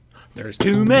There's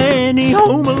too many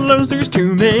Home Alones, there's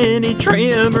too many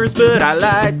Tremors, but I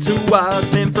like to watch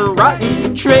them for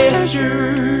rotten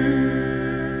treasure.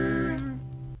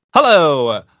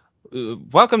 Hello,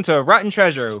 welcome to Rotten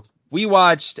Treasure. We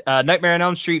watched Nightmare on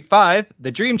Elm Street 5,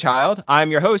 The Dream Child.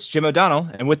 I'm your host, Jim O'Donnell,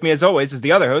 and with me as always is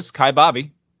the other host, Kai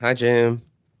Bobby. Hi, Jim.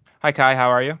 Hi, Kai, how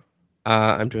are you?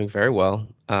 I'm doing very well.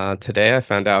 Today I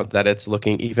found out that it's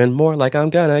looking even more like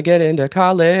I'm gonna get into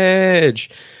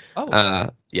college.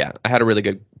 Yeah, I had a really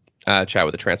good chat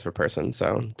with a transfer person,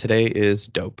 so today is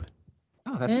dope.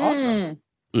 Oh, that's awesome.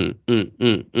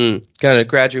 Gonna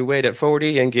graduate at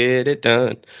 40 and get it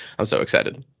done. I'm so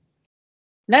excited.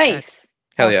 Nice.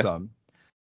 Hell awesome.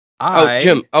 Yeah.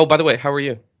 Jim. Oh, by the way, how are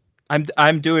you?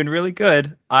 I'm doing really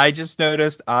good. I just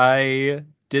noticed I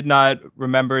did not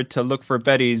remember to look for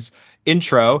Betty's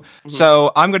intro,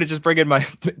 so I'm gonna just bring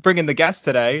in the guest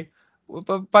today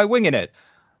by winging it.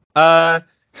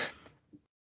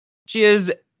 She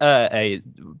is one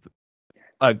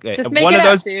of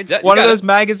those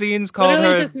magazines called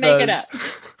her. Just make it up.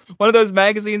 One of those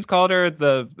magazines called her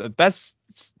the best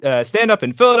stand-up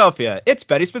in Philadelphia. It's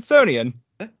Betty Smithsonian.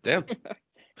 Damn.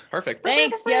 Perfect.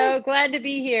 Thanks, yo. Glad to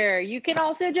be here. You can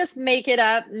also just make it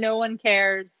up. No one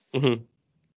cares. Mm-hmm.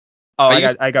 Oh,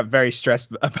 I got very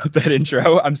stressed about that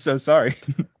intro. I'm so sorry.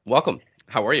 Welcome.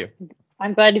 How are you?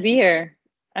 I'm glad to be here.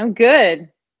 I'm good.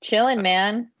 Chilling,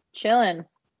 man. Chilling.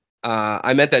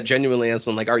 I meant that genuinely as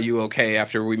in, like, are you okay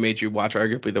after we made you watch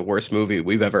arguably the worst movie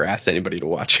we've ever asked anybody to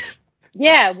watch?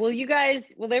 Yeah. Will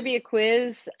there be a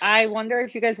quiz? I wonder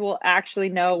if you guys will actually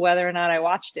know whether or not I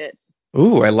watched it.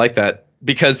 Ooh, I like that.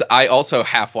 Because I also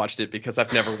half watched it because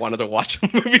I've never wanted to watch a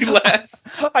movie less.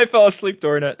 I fell asleep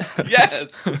during it. Yes.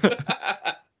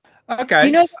 Okay. Do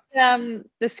you know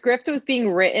the script was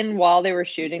being written while they were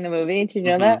shooting the movie? Did you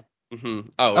know that? Mm-hmm.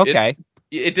 Oh, okay.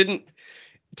 It didn't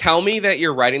tell me that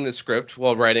you're writing the script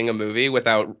while writing a movie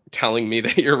without telling me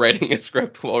that you're writing a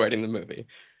script while writing the movie.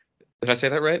 Did I say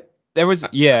that right? There was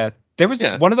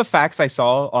one of the facts I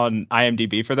saw on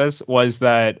IMDb for this was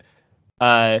that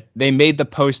they made the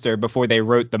poster before they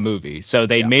wrote the movie. So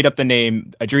they made up the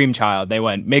name A Dream Child. They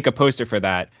went, make a poster for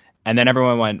that. And then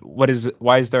everyone went,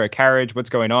 why is there a carriage? What's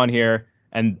going on here?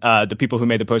 And the people who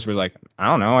made the poster were like, I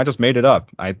don't know. I just made it up.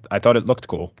 I thought it looked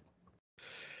cool.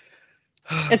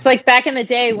 It's like back in the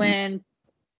day when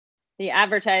the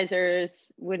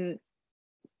advertisers wouldn't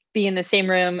be in the same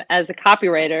room as the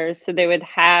copywriters. So they would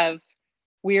have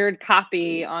weird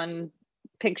copy on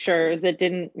pictures that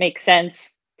didn't make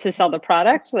sense to sell the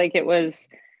product. Like it was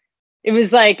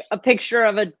like a picture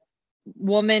of a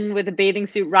woman with a bathing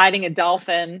suit riding a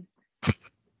dolphin.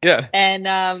 Yeah.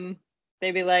 And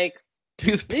they'd be like,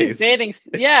 toothpaste.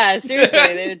 Yeah, seriously.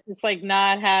 They would just like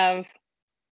not have.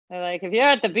 They're like, if you're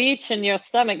at the beach and your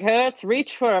stomach hurts,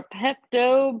 reach for a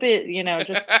Pepto,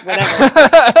 just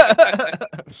whatever.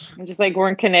 And just like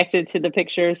weren't connected to the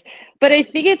pictures. But I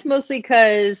think it's mostly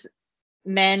because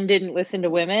men didn't listen to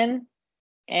women,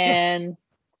 and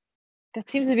that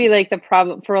seems to be like the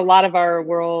problem for a lot of our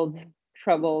world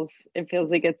troubles. It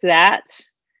feels like it's that.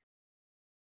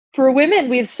 For women,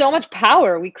 we have so much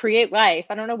power. We create life.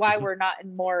 I don't know why we're not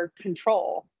in more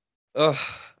control. Ugh.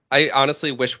 I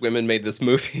honestly wish women made this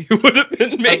movie. It would have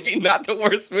been maybe not the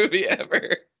worst movie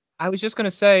ever. I was just going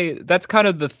to say, that's kind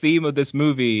of the theme of this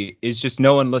movie, is just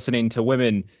no one listening to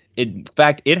women. In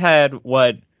fact, it had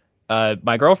what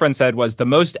my girlfriend said was the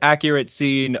most accurate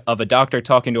scene of a doctor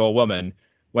talking to a woman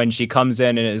when she comes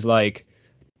in and is like,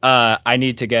 I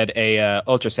need to get a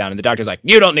ultrasound. And the doctor's like,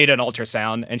 you don't need an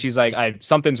ultrasound. And she's like,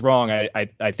 something's wrong.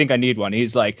 I think I need one.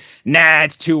 He's like, nah,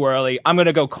 it's too early. I'm going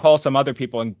to go call some other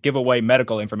people and give away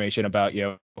medical information about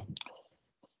you.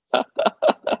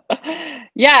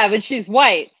 Yeah, but she's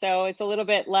white, so it's a little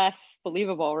bit less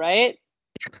believable, right?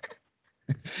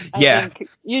 Yeah. I think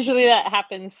usually that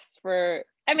happens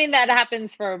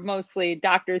for mostly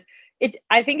doctors.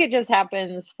 I think it just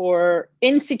happens for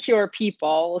insecure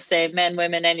people, we'll say men,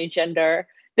 women, any gender,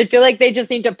 that feel like they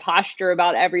just need to posture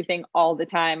about everything all the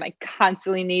time. I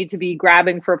constantly need to be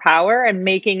grabbing for power and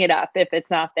making it up if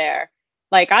it's not there.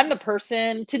 Like I'm the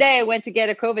person, today I went to get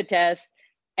a COVID test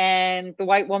and the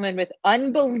white woman with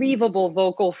unbelievable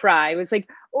vocal fry was like,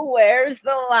 where's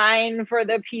the line for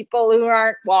the people who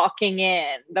aren't walking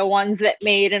in? The ones that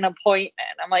made an appointment.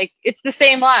 I'm like, it's the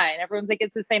same line. Everyone's like,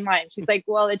 it's the same line. She's like,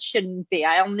 well, it shouldn't be.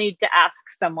 I'll need to ask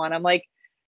someone. I'm like,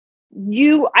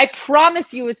 I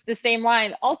promise you it's the same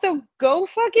line. Also, go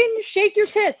fucking shake your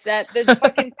tits at the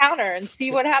fucking counter and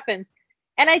see what happens.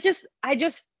 And I just,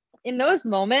 in those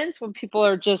moments when people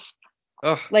are just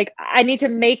like, I need to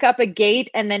make up a gate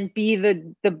and then be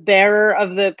the bearer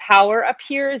of the power up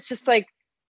here, is just like,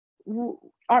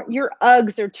 your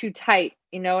Uggs are too tight.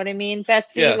 You know what I mean,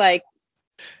 Betsy? Yeah. Like,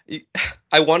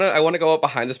 I wanna go up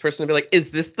behind this person and be like, is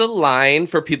this the line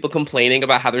for people complaining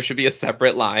about how there should be a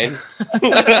separate line?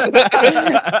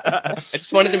 I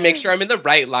just wanted to make sure I'm in the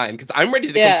right line because I'm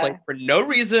ready to complain for no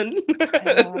reason.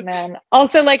 Oh man.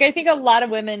 Also, like, I think a lot of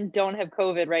women don't have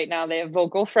COVID right now. They have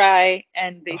vocal fry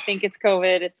and they think it's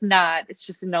COVID. It's not. It's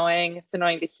just annoying. It's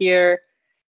annoying to hear.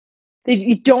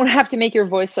 You don't have to make your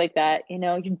voice like that. You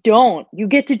know, you don't. You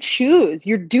get to choose.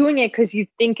 You're doing it because you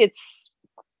think it's,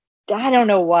 I don't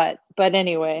know what, but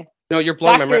anyway. No, you're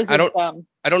blowing my mind. Dumb.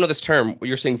 I don't know this term.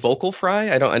 You're saying vocal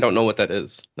fry? I don't know what that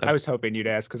is. I was hoping you'd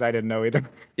ask because I didn't know either.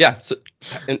 Yeah. So,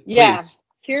 please.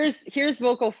 Here's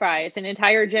vocal fry. It's an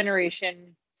entire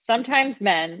generation, sometimes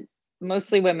men,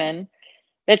 mostly women,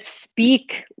 that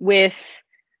speak with,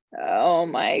 oh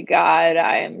my God,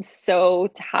 I am so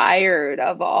tired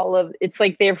of all of, it's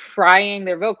like they're frying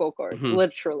their vocal cords,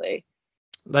 literally.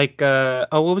 Like,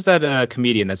 what was that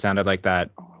comedian that sounded like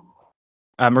that?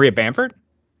 Maria Bamford?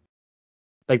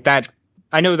 Like that.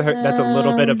 I know that's a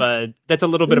little bit of a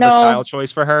style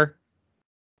choice for her.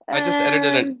 I just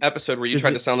edited an episode where you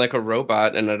tried to sound like a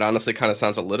robot, and it honestly kind of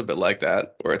sounds a little bit like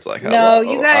that, where it's like, no,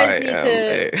 you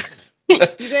guys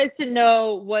you guys to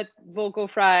know what vocal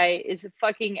fry is a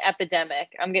fucking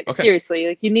epidemic. I'm getting seriously,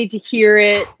 like, you need to hear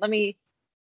it. Let me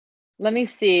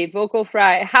see. Vocal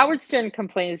fry. Howard Stern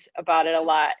complains about it a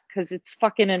lot because it's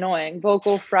fucking annoying.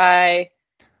 Vocal fry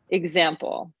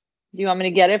example. Do you want me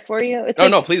to get it for you?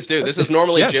 No, please do. This is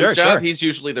normally Jim's job. Sure. He's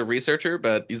usually the researcher,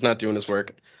 but he's not doing his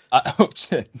work. Oh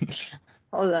shit.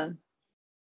 Hold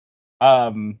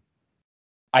on.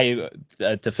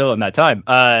 To fill in that time,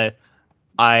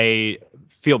 I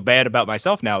feel bad about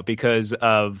myself now because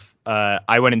of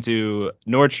I went into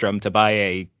Nordstrom to buy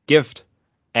a gift,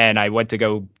 and I went to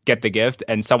go get the gift,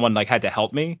 and someone like had to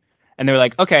help me, and they were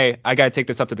like, "Okay, I gotta take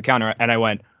this up to the counter," and I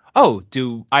went, "Oh,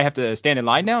 do I have to stand in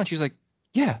line now?" And she was like,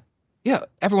 "Yeah,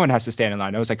 everyone has to stand in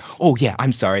line." I was like, "Oh yeah,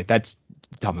 I'm sorry, that's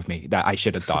dumb of me. That I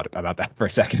should have thought about that for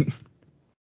a second."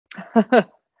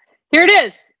 Here it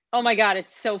is. Oh my God,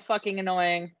 it's so fucking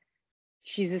annoying.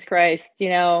 Jesus Christ, you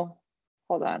know.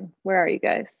 Hold on. Where are you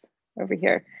guys? Over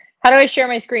here. How do I share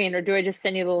my screen, or do I just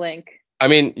send you the link? I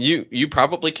mean, you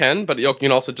probably can, but you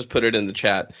can also just put it in the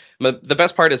chat. The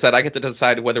best part is that I get to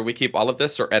decide whether we keep all of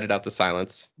this or edit out the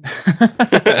silence.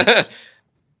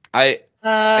 I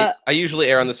usually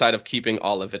err on the side of keeping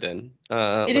all of it in.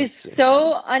 It is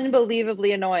so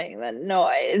unbelievably annoying, that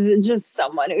noise. It's just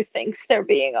someone who thinks they're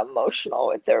being emotional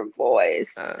with their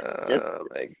voice. Oh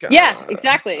my God. Yeah,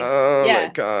 exactly. Oh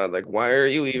my God. Like, why are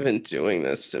you even doing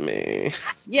this to me?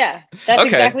 Yeah, that's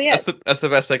exactly it. That's the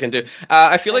best I can do.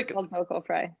 I feel like vocal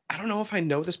fry. I don't know if I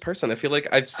know this person. I feel like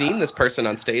I've seen this person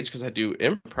on stage because I do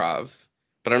improv,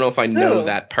 but I don't know if I know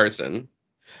that person.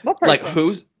 What person? Like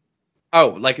who's?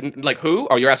 Oh, like who?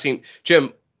 Oh, you're asking,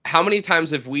 Jim, how many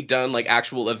times have we done like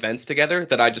actual events together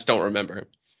that I just don't remember?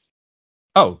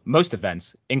 Oh, most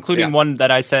events, including one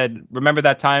that I said, remember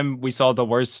that time we saw the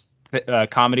worst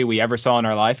comedy we ever saw in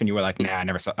our life? And you were like, nah, I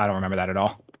don't remember that at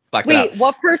all. Wait,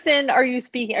 what person are you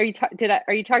speaking? Are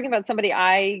you talking about somebody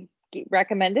I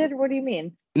recommended? What do you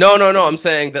mean? No. I'm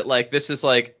saying that like this is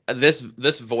like this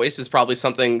voice is probably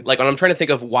something like when I'm trying to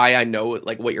think of why I know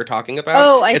like what you're talking about.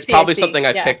 Oh, it's probably something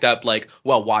I've picked up like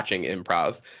while watching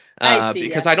improv.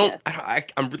 Because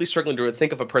I'm really struggling to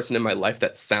think of a person in my life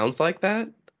that sounds like that.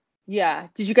 Yeah.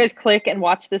 Did you guys click and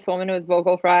watch this woman with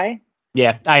vocal fry?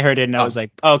 Yeah, I heard it and I was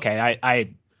like, okay, I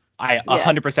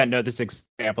 100% know this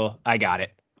example. I got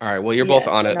it. All right. Well, you're both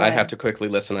on it. I have to quickly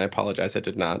listen. I apologize. I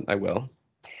did not. I will.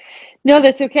 No,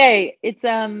 that's okay. It's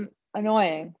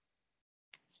annoying.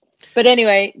 But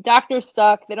anyway, doctors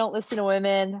suck. They don't listen to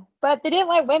women, but they didn't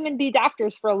let women be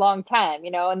doctors for a long time, you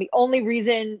know? And the only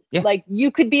reason like you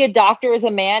could be a doctor as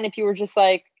a man if you were just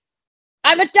like,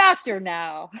 I'm a doctor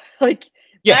now. Like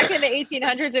back in the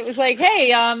 1800s, it was like,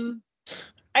 hey,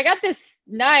 I got this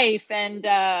knife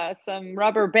and some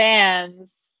rubber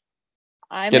bands.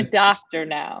 I'm a doctor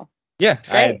now. Yeah.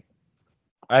 Right?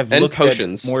 And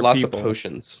potions, lots of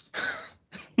potions.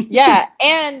 Yeah,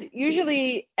 and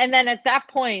usually, and then at that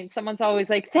point, someone's always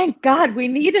like, "Thank God we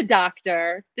need a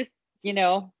doctor." Just, you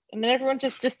know, and then everyone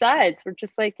just decides. We're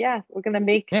just like, yeah, we're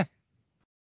gonna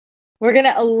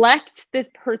elect this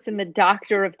person the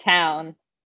doctor of town.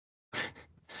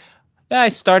 Yeah, I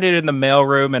started in the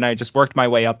mailroom and I just worked my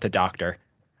way up to doctor,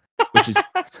 which is.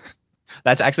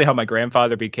 That's actually how my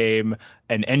grandfather became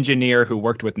an engineer who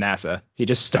worked with NASA. He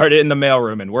just started in the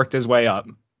mailroom and worked his way up.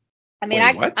 I mean,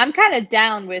 I'm kind of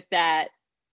down with that.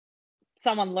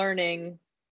 Someone learning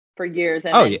for years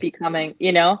and then becoming,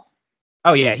 you know?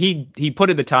 Oh yeah, he put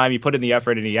in the time, he put in the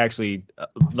effort, and he actually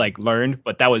like learned.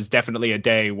 But that was definitely a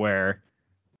day where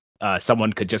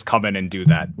someone could just come in and do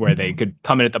that, where they could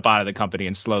come in at the bottom of the company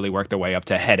and slowly work their way up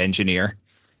to head engineer.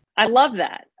 I love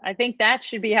that. I think that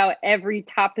should be how every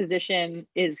top position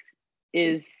is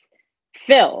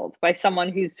filled, by someone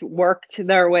who's worked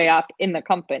their way up in the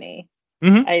company.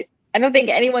 Mhm. I don't think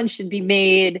anyone should be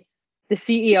made the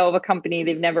CEO of a company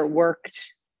they've never worked.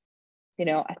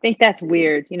 I think that's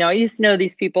weird. I used to know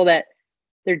these people that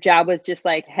their job was just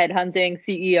like headhunting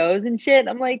CEOs and shit.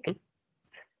 I'm like,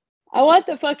 I want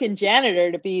the fucking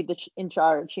janitor to be in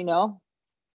charge, I'm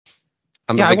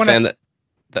a big fan that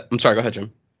I'm sorry, go ahead,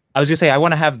 Jim. I was gonna say I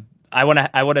want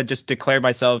to just declare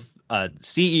myself a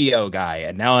CEO guy,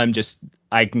 and now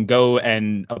I can go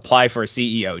and apply for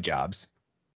CEO jobs.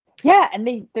 Yeah,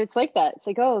 and it's like that. It's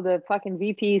like, oh, the fucking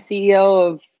VP CEO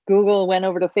of Google went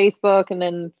over to Facebook, and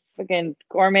then fucking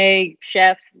gourmet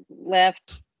chef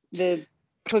left the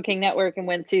cooking network and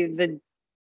went to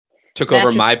took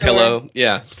over My Pillow.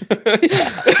 Yeah.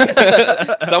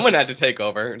 Someone had to take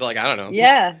over. Like, I don't know.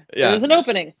 Yeah. There was an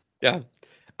opening. Yeah.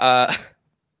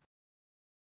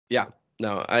 Yeah.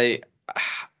 No, I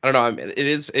don't know. It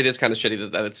is kind of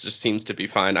shitty that it just seems to be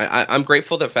fine. I'm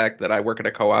grateful the fact that I work at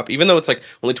a co-op, even though it's like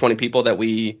only 20 people, that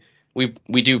we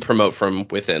do promote from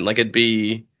within. Like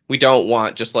we don't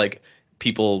want just like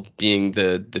people being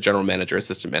the general manager,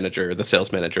 assistant manager, the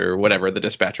sales manager, whatever, the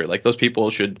dispatcher. Like those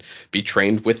people should be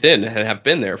trained within and have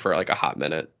been there for like a hot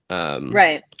minute.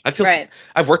 Right.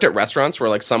 I've worked at restaurants where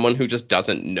like someone who just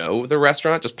doesn't know the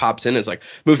restaurant just pops in and is like,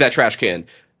 move that trash can.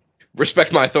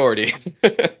 Respect my authority.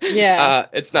 Yeah.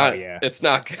 It's not good.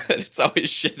 It's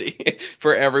always shitty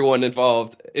for everyone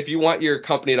involved. If you want your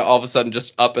company to all of a sudden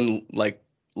just up and like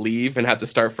leave and have to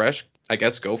start fresh, I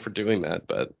guess go for doing that.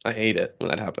 But I hate it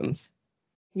when that happens.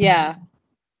 Yeah.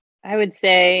 I would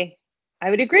say I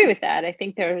would agree with that. I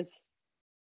think there's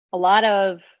a lot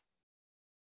of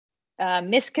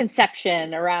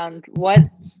misconception around what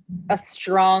a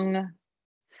strong,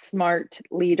 smart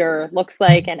leader looks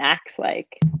like and acts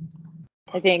like.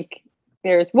 I think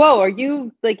there's, whoa, are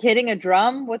you like hitting a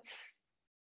drum?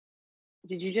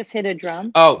 Did you just hit a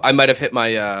drum? Oh, I might have hit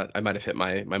my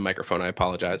my microphone. I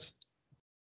apologize.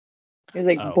 It was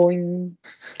like boing.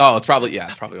 Oh, it's probably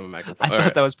my microphone. I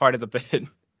thought that was part of the bit.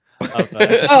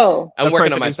 I'm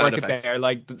working on my sound effects. There,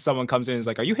 like someone comes in and is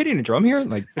like, "Are you hitting a drum here?"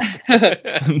 Like,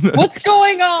 what's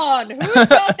going on? Who's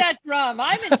got that drum?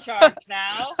 I'm in charge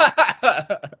now.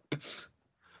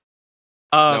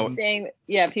 Saying,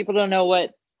 yeah, people don't know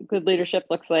what good leadership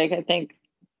looks like. I think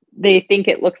they think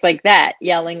it looks like that,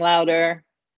 yelling louder.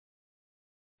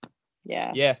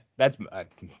 Yeah. Yeah, that's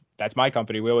my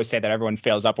company. We always say that everyone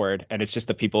fails upward, and it's just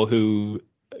the people who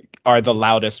are the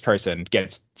loudest person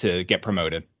gets to get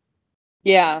promoted.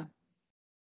 Yeah.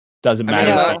 Doesn't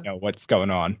matter if they know what's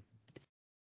going on.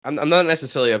 I'm not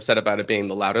necessarily upset about it being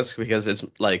the loudest, because it's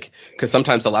like, because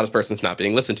sometimes the loudest person's not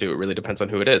being listened to. It really depends on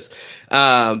who it is.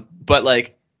 But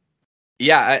like,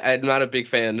 yeah, I'm not a big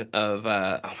fan of.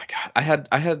 Oh my god,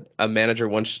 I had a manager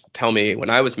once tell me when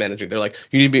I was managing, they're like,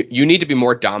 you need to be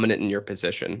more dominant in your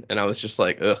position, and I was just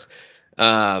like, ugh.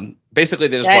 Basically,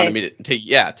 they just wanted me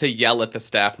to yell at the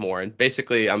staff more, and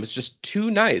basically, I was just too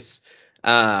nice.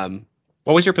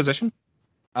 What was your position?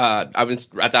 I was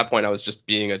at that point. I was just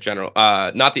being a general.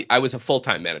 I was a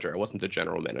full-time manager. I wasn't the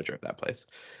general manager of that place.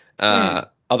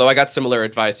 Although I got similar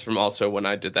advice from also when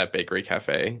I did that bakery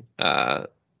cafe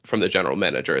from the general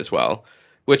manager as well.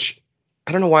 Which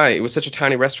I don't know why, it was such a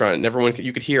tiny restaurant and everyone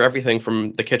you could hear everything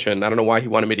from the kitchen. I don't know why he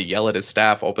wanted me to yell at his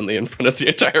staff openly in front of the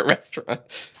entire restaurant.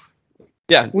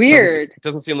 Yeah, weird.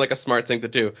 Doesn't seem like a smart thing to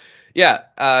do.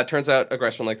 Yeah, turns out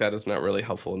aggression like that is not really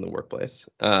helpful in the workplace.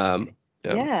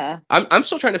 Yeah. I'm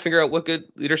still trying to figure out what good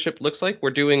leadership looks like. We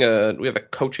have a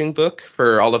coaching book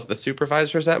for all of the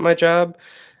supervisors at my job.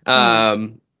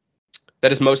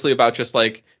 That is mostly about just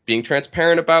like being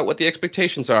transparent about what the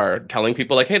expectations are, telling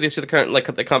people like, hey, these are the current, like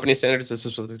the company standards. This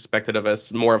is what's expected of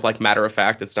us. More of like matter of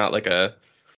fact. It's not like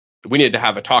we need to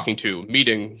have a talking to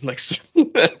meeting. Like,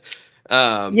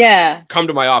 come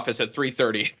to my office at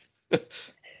 3:30.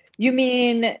 You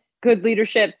mean good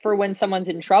leadership for when someone's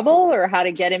in trouble, or how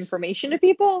to get information to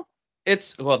people? We're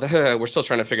still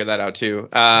trying to figure that out too.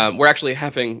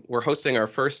 We're hosting our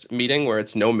first meeting where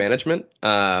it's no management.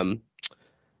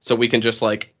 So we can just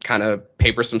like kind of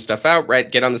paper some stuff out,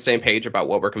 right? Get on the same page about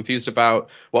what we're confused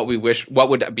about, what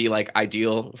would be like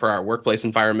ideal for our workplace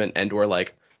environment, and we're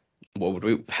like, what would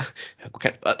we,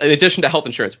 in addition to health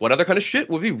insurance, what other kind of shit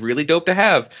would be really dope to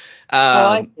have?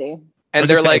 I see. And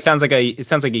they're like, it sounds like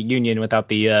a union without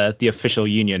the official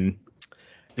union.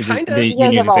 Is it Kinda. the You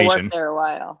guys have all unionization? worked there a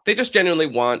while. They just genuinely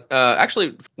want.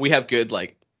 Actually, we have good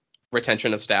like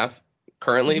retention of staff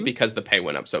currently because the pay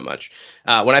went up so much.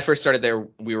 When I first started there,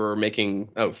 we were making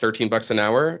 $13 an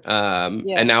hour,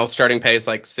 and now starting pay is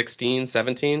like 16,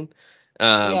 17,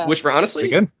 which for honestly,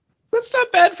 Pretty good. that's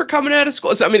not bad for coming out of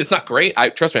school. So, I mean, it's not great.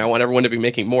 Trust me, I want everyone to be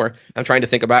making more. I'm trying to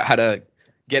think about how to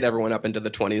get everyone up into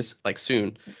the 20s like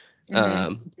soon.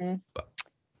 But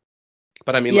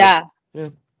I mean, yeah,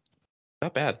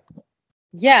 not bad.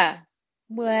 yeah.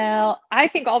 Well, I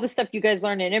think all the stuff you guys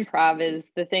learn in improv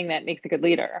is the thing that makes a good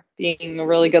leader. Being a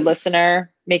really good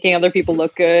listener, making other people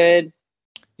look good.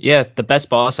 Yeah, the best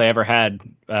boss I ever had.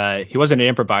 He wasn't an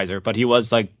improviser, but he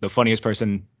was like the funniest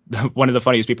person, one of the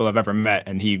funniest people I've ever met.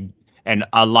 And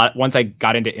a lot. Once I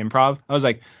got into improv, I was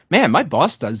like, man, my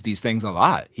boss does these things a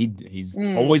lot. He's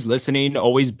always listening,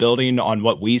 always building on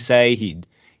what we say.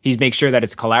 He makes sure that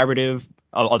it's collaborative.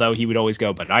 Although he would always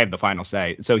go, but I have the final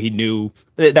say. So he knew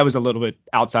that was a little bit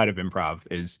outside of improv.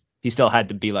 Is he still had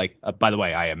to be like, by the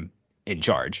way, I am in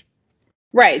charge.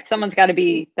 Right. Someone's got to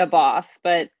be the boss,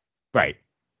 but Right.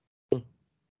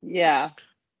 yeah.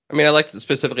 I mean, I like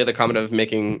specifically the comment of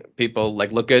making people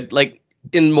like look good, like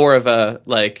in more of a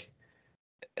like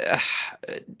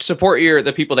support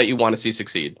the people that you want to see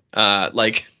succeed.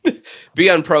 Like be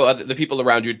on the people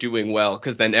around you doing well,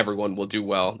 because then everyone will do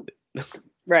well.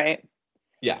 Right.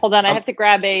 Yeah. Hold on, I have to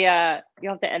grab a.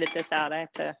 You'll have to edit this out. I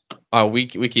have to. Oh, we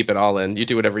keep it all in. You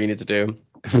do whatever you need to do.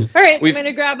 All right, I'm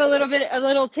gonna grab a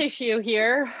little tissue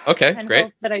here. Okay, and great.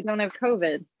 hope that I don't have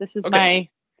COVID. This is Okay. my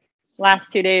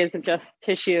last 2 days of just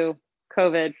tissue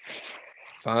COVID.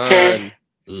 Fun.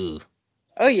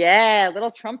 Oh yeah, little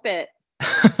trumpet.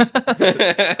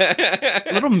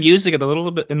 A little music at a little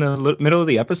bit in the middle of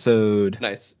the episode.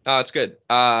 Nice. Oh, it's good.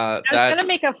 I was gonna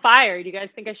make a fire. Do you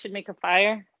guys think I should make a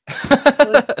fire?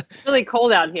 It's really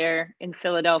cold out here in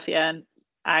Philadelphia, and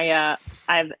I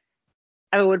have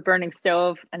a wood burning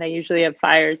stove, and I usually have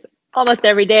fires almost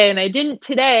every day, and I didn't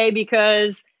today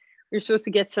because we were supposed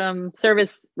to get some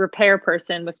service repair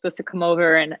person was supposed to come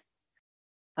over and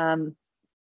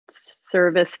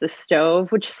service the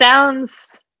stove, which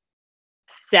sounds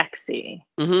sexy.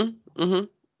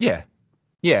 Yeah.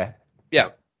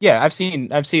 I've seen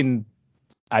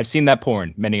that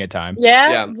porn many a time.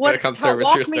 Yeah. Gotta come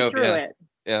service your stove. Through it.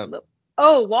 Yeah.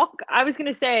 Oh, I was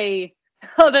gonna say.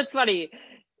 Oh, that's funny.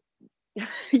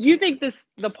 You think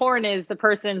the porn is the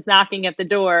person's knocking at the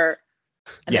door,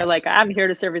 and they're like, "I'm here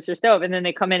to service your stove," and then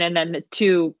they come in, and then the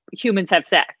two humans have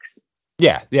sex.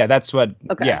 Yeah. That's what.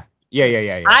 Okay.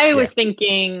 Yeah. I was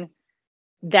thinking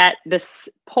that this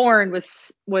porn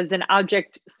was an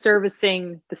object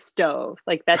servicing the stove,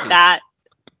 like that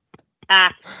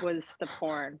act was the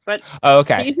porn. But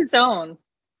to each his own.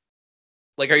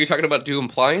 Like, are you talking about do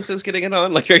appliances getting it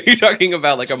on? Like, are you talking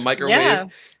about like a microwave? Yeah.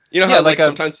 You know how like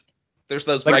sometimes there's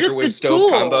those microwave stove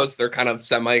tool. combos. They're kind of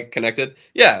semi-connected.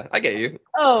 Yeah, I get you.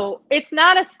 Oh, it's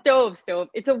not a stove.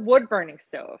 It's a wood burning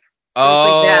stove.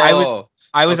 Oh, like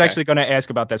I was actually going to ask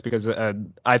about this because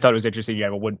I thought it was interesting. You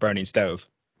have a wood burning stove.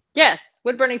 Yes,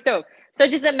 wood burning stove. So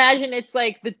just imagine it's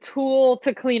like the tool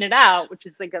to clean it out, which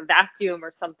is like a vacuum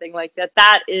or something like that.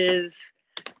 That is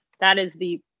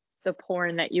the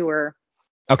porn that you were.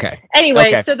 Okay.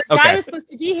 Anyway, so the guy was supposed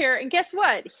to be here, and guess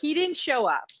what? He didn't show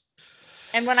up.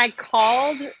 And when I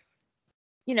called,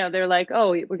 they're like,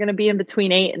 "Oh, we're gonna be in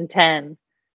between 8 and 10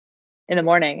 in the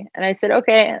morning." And I said,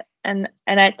 "Okay." And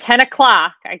at 10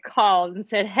 o'clock, I called and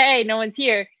said, "Hey, no one's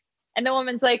here." And the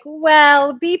woman's like,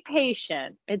 "Well, be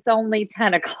patient. It's only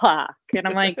 10 o'clock." And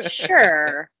I'm like,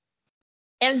 "Sure."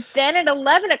 And then at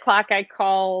 11 o'clock, I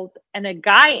called, and a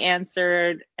guy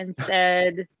answered and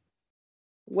said,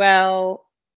 "Well,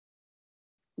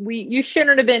 you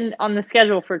shouldn't have been on the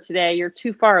schedule for today. You're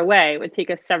too far away. It would take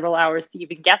us several hours to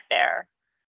even get there."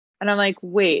 And I'm like,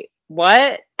 "Wait,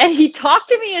 what?" And he talked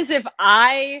to me as if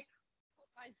I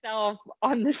put myself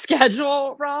on the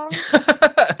schedule wrong.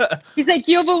 He's like,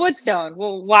 "You have a wood stove.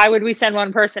 Well, why would we send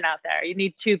one person out there? You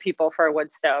need 2 people for a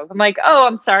wood stove." I'm like, "Oh,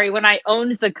 I'm sorry. When I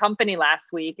owned the company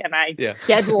last week and I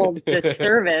scheduled this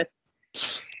service,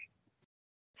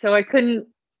 so I couldn't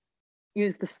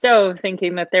use the stove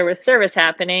thinking that there was service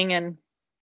happening, and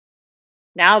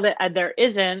now that there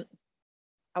isn't,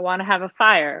 I want to have a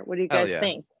fire." What do you guys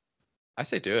think? I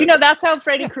say do it. That's how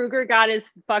Freddy Krueger got his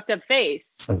fucked up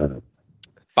face.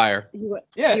 Fire.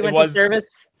 He went to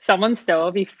service someone's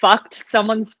stove. He fucked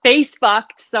someone's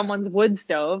wood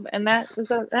stove, and that was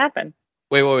what happened.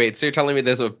 Wait. So you're telling me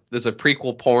there's a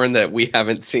prequel porn that we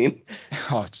haven't seen?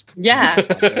 Oh, Yeah.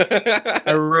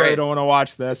 I really don't want to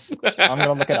watch this. I'm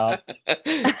gonna look it up.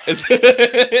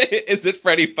 Is it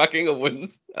Freddy fucking a wooden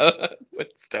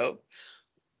stove?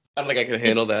 I don't think I can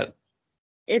handle that.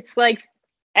 It's like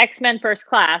X-Men First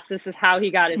Class. This is how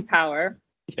he got his power.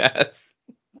 Yes.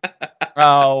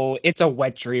 Oh, it's a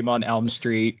wet dream on Elm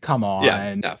Street. Come on.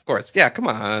 Yeah, of course. Yeah, come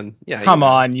on. Yeah. Come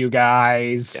on, you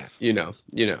guys. Yeah,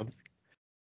 you know.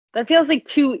 That feels like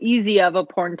too easy of a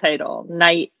porn title.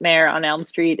 Nightmare on Elm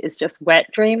Street is just Wet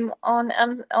Dream on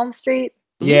Elm Street.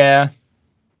 Yeah.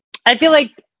 I feel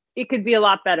like it could be a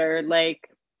lot better. Like,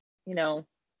 you know.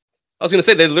 I was gonna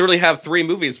say they literally have 3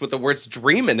 movies with the words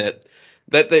 "dream" in it.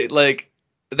 That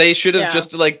they should have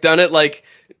just like done it like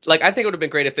I think it would have been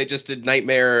great if they just did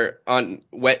Nightmare on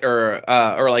Wet or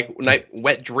like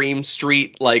Wet Dream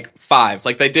Street like 5.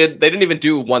 Like they didn't even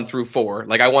do 1 through 4.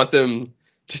 Like I want them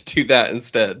to do that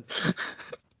instead.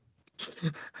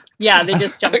 Yeah, they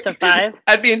just jumped to 5.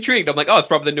 I'd be intrigued. I'm like, oh, it's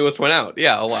probably the newest one out.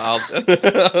 Yeah, I'll I'll do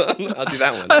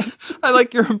that one. I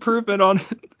like your improvement on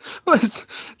was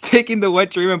taking the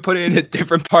wet dream and putting it in a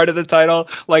different part of the title.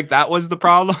 Like that was the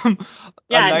problem.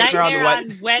 Yeah, Nightmare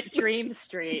on Wet Dream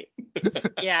Street.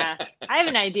 Yeah, I have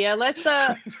an idea. Let's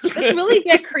really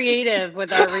get creative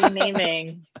with our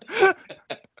renaming.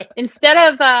 Instead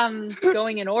of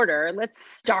going in order, let's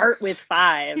start with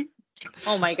 5.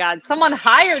 Oh my God! Someone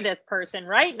hire this person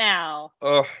right now.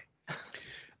 Oh,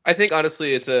 I think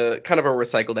honestly, it's a kind of a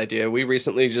recycled idea. We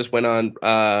recently just went on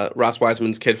Ross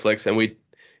Wiseman's Kid Flicks, and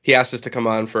he asked us to come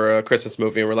on for a Christmas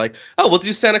movie, and we're like, oh, we'll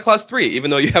do Santa Claus 3,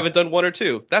 even though you haven't done 1 or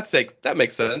 2. That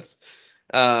makes sense.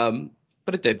 But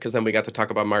it did, because then we got to talk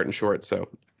about Martin Short. So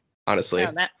honestly,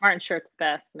 yeah, Martin Short's the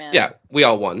best, man. Yeah, we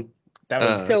all won. That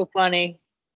was so funny.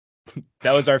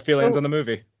 That was our feelings on the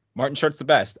movie. Martin Short's the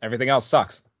best. Everything else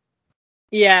sucks.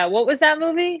 Yeah, what was that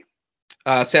movie?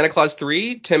 Santa Claus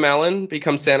 3. Tim Allen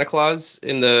becomes Santa Claus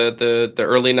in the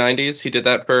early 90s. He did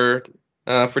that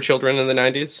for children in the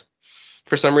 90s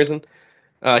for some reason.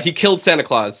 He killed Santa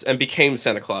Claus and became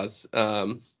Santa Claus.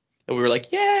 And we were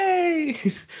like, yay!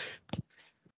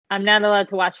 I'm not allowed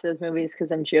to watch those movies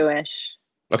because I'm Jewish.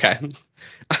 Okay.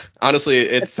 Honestly,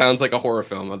 it sounds like a horror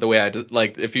film. The way I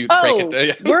like, if you break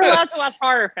it. We're allowed to watch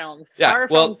horror films. Yeah, horror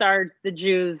films are the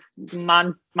Jews'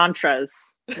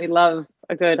 mantras. We love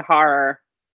a good horror.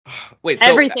 Wait,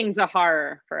 everything's a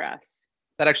horror for us.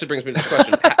 That actually brings me to the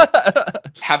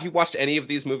question. Have you watched any of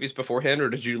these movies beforehand, or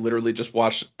did you literally just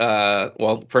watch?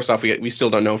 Well, first off, we still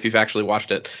don't know if you've actually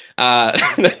watched it.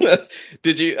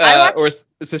 Did you? Or is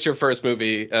this your first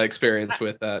movie experience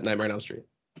with Nightmare on Elm Street?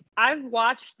 I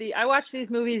watched these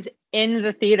movies in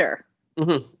the theater.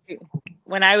 Mm-hmm.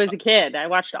 When I was a kid. I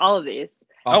watched all of these.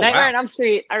 Oh, Nightmare wow. on Elm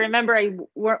Street. I remember I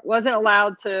wasn't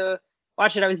allowed to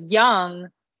watch it. I was young,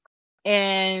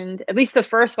 and at least the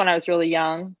first one I was really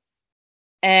young.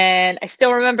 And I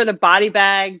still remember the body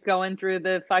bag going through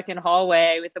the fucking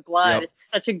hallway with the blood. Yep. It's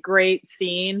such a great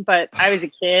scene, but I was a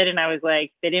kid and I was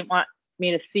like, they didn't want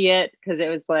me to see it because it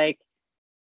was like,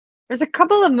 there's a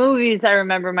couple of movies I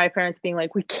remember my parents being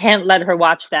like, we can't let her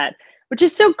watch that, which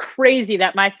is so crazy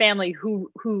that my family,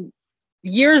 who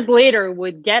years later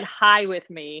would get high with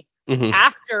me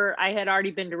after I had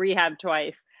already been to rehab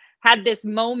twice, had this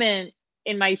moment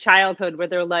in my childhood where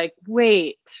they're like,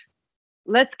 wait,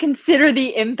 let's consider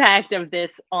the impact of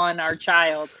this on our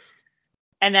child.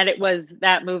 And that it was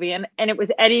that movie. And it was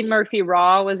Eddie Murphy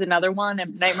Raw was another one,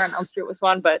 and Nightmare on Elm Street was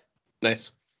one, but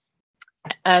nice.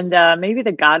 And maybe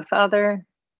The Godfather.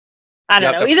 I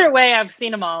don't know. Either way, I've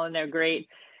seen them all and they're great.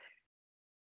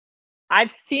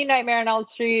 I've seen Nightmare on Elm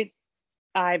Street.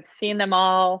 I've seen them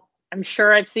all. I'm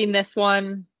sure I've seen this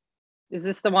one. Is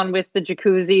this the one with the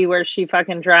jacuzzi where she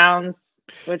fucking drowns?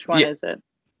 Which one is it?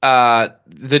 There's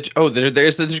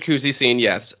the jacuzzi scene,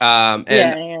 yes.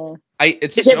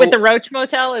 Is it with the Roach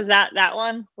Motel? Is that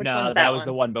one? Which no, that was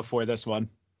the one before this one.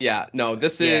 Yeah, no,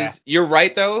 this is, you're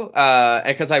right though,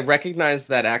 because I recognize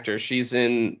that actor. She's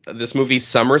in this movie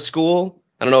Summer School.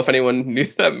 I don't know if anyone knew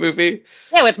that movie.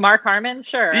 Yeah, with Mark Harmon.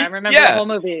 Sure, I remember the whole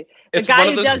movie. The guy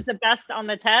who does the best on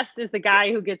the test is the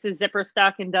guy who gets his zipper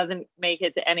stuck and doesn't make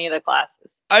it to any of the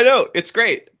classes. I know, it's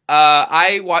great.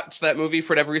 I watched that movie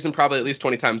for whatever reason probably at least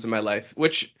 20 times in my life,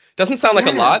 which doesn't sound like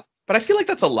a lot, but I feel like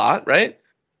that's a lot, right?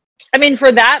 I mean,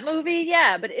 for that movie,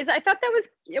 yeah, but I thought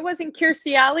it wasn't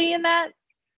Kirstie Alley in that?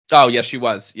 Oh, yes, she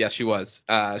was. Yes, she was.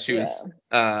 She was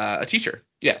a teacher.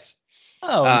 Yes.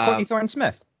 Oh, Courtney Thorne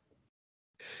Smith.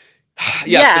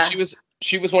 Yes, but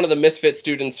she was one of the misfit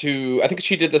students who, I think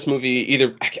she did this movie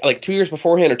either like 2 years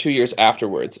beforehand or 2 years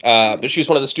afterwards. But she was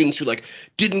one of the students who like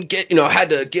didn't get, had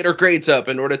to get her grades up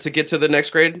in order to get to the next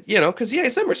grade,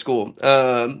 because summer school.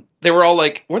 They were all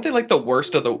like, weren't they like the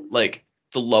worst of the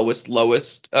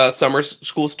lowest summer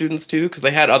school students too? Because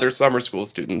they had other summer school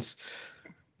students.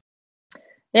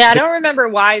 Yeah, I don't remember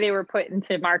why they were put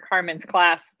into Mark Harmon's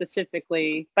class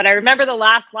specifically, but I remember the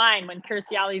last line when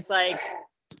Kirstie Alley's like,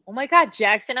 "Oh my God,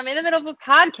 Jackson, I'm in the middle of a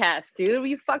podcast, dude. Will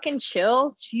you fucking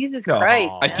chill? Jesus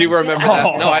Christ." I do remember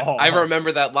that. No, I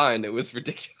remember that line. It was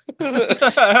ridiculous. Remember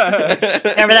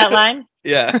that line?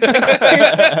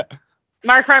 Yeah.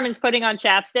 Mark Harmon's putting on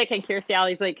chapstick and Kirstie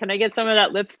Alley's like, "Can I get some of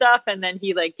that lip stuff?" And then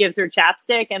he like gives her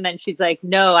chapstick and then she's like,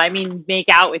 "No, I mean make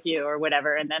out with you," or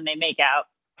whatever. And then they make out.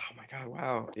 Oh my God!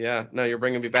 Wow. Yeah. No, you're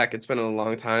bringing me back. It's been a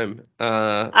long time.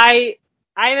 I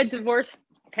have a divorced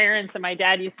parents, and my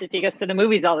dad used to take us to the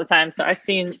movies all the time. So I've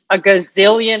seen a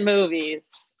gazillion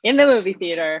movies in the movie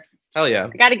theater. Hell yeah!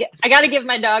 I gotta give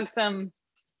my dog some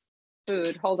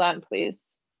food. Hold on,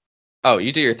 please. Oh,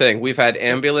 you do your thing. We've had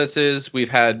ambulances. We've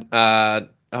had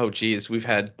we've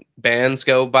had bands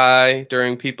go by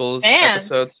during people's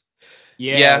episodes.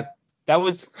 Yeah.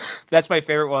 That's my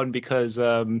favorite one because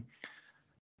the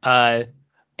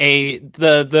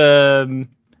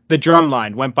drum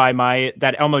line went by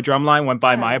that Elmo drum line went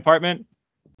by my apartment,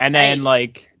 and then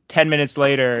like 10 minutes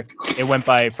later it went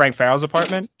by Frank Farrell's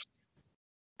apartment,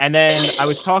 and then I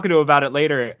was talking to him about it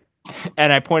later,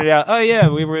 and I pointed out, oh yeah,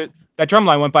 that drum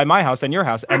line went by my house and your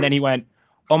house, and then he went,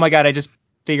 oh my God, I just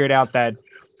figured out that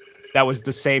was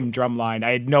the same drum line.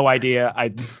 I had no idea. You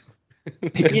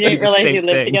didn't realize you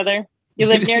lived together? You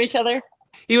live near each other?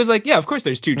 He was like, yeah, of course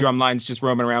there's two drum lines just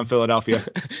roaming around Philadelphia.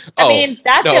 I mean,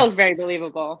 that feels very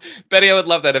believable. Betty, I would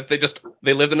love that if they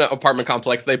lived in an apartment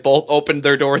complex, they both opened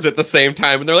their doors at the same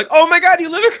time, and they're like, oh my God, you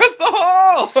live across the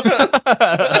hall!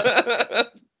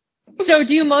 So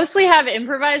do you mostly have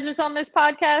improvisers on this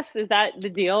podcast? Is that the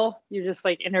deal? You just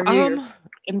like interview your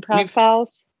improv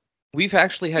pals? We've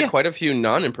actually had quite a few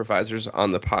non-improvisers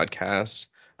on the podcast.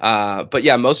 But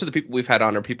yeah, most of the people we've had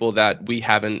on are people that we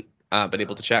haven't been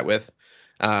able to chat with.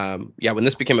 When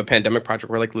this became a pandemic project,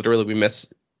 we're like, literally, we miss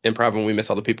improv and we miss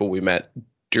all the people we met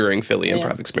during Philly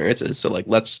improv experiences. So like,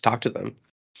 let's talk to them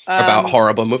about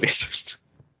horrible movies.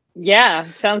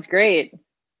 Yeah, sounds great. I'm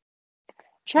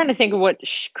trying to think of what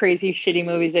crazy shitty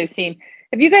movies I've seen.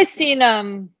 Have you guys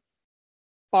seen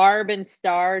Barb and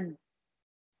Star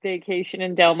Vacation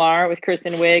in Del Mar with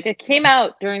Kristen Wiig? It came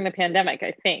out during the pandemic,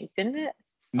 I think, didn't it?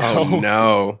 No. Oh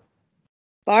no.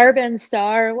 Barb and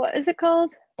Star, what is it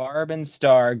called? Barb and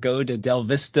Star go to Del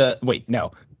Vista. Wait,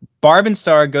 no. Barb and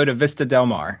Star go to Vista Del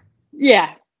Mar.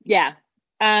 Yeah.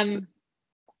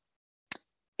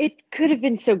 It could have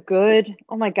been so good.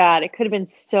 Oh my God, it could have been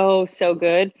so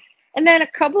good. And then a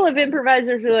couple of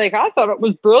improvisers were like, I thought it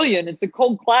was brilliant. It's a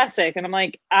cult classic. And I'm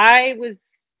like, I'm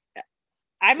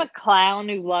a clown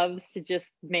who loves to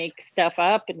just make stuff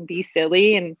up and be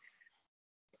silly. And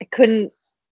it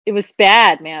was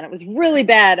bad, man. It was really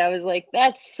bad. I was like,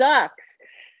 that sucks.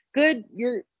 Good.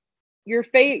 Your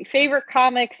favorite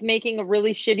comics making a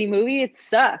really shitty movie. It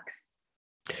sucks.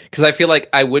 Because I feel like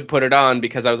I would put it on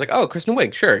because I was like, oh, Kristen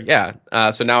Wiig, sure, yeah.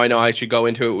 So now I know I should go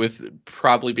into it with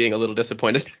probably being a little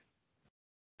disappointed.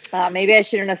 Maybe I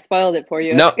shouldn't have spoiled it for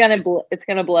you. No. It's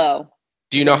gonna blow.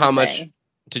 Do you know how much?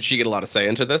 Did she get a lot of say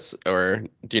into this, or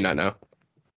do you not know?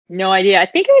 No idea. I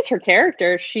think it was her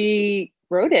character. She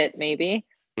wrote it, maybe.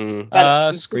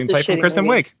 Screenplay from Kristen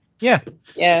Wiig. Yeah.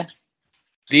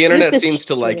 The internet seems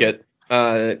to like it,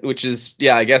 which is,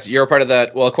 I guess you're a part of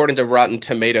that. Well, according to Rotten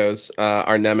Tomatoes,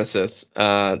 our nemesis,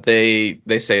 they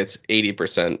say it's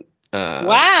 80%.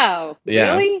 Wow.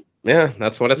 Yeah. Really? Yeah,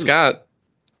 that's what it's got.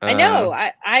 I know.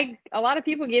 I a lot of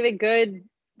people gave it good.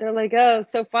 They're like, oh,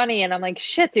 so funny. And I'm like,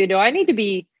 shit, dude, do I need to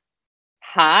be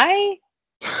high?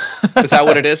 Is that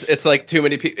what it is? It's like too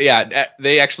many people. Yeah,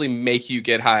 they actually make you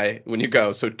get high when you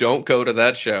go. So don't go to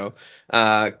that show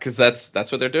because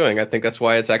that's what they're doing. I think that's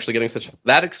why it's actually getting such.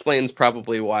 That explains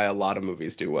probably why a lot of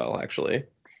movies do well, actually.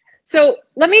 So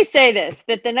let me say this: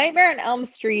 that the Nightmare on Elm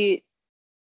Street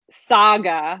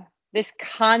saga, this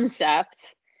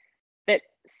concept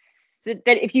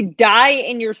that if you die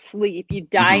in your sleep, you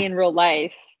die in real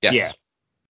life. Yes. Yeah.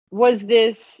 Was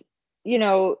this,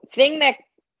 thing that,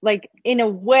 like, in a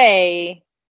way,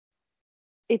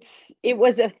 it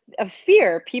was a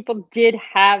fear. People did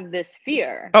have this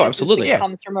fear. Oh, absolutely. It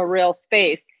comes from a real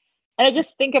space. And I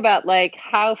just think about, like,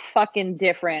 how fucking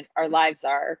different our lives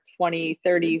are. 20,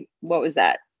 30, what was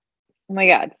that? Oh my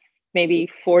God. maybe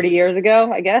 40 years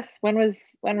ago, I guess. When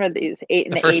were these?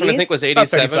 The first one I think was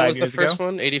 87 was the first ago.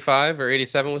 one. 85 or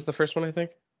 87 was the first one, I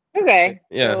think. Okay.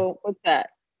 Yeah. So what's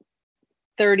that?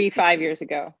 35 years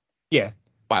ago. Yeah.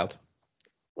 Wild.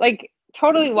 Like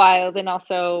totally wild. And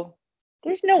also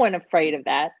there's no one afraid of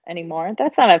that anymore.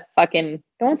 That's not a fucking,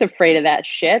 no one's afraid of that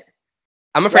shit.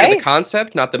 I'm afraid of the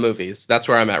concept, not the movies. That's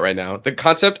where I'm at right now. The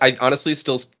concept, I honestly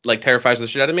still like terrifies the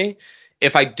shit out of me.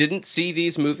 If I didn't see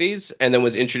these movies and then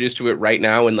was introduced to it right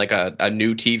now in like a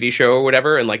new TV show or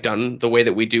whatever, and like done the way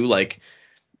that we do like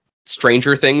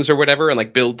Stranger Things or whatever, and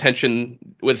like build tension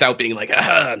without being like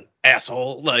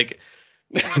asshole, like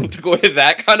to go with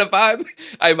that kind of vibe,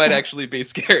 I might actually be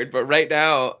scared. But right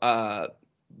now,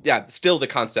 still the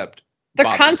concept. The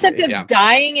concept of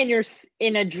dying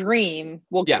in a dream,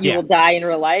 you will die in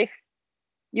real life.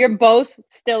 You're both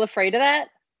still afraid of that?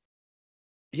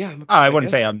 Yeah. I wouldn't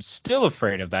say I'm still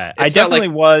afraid of that. I definitely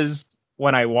was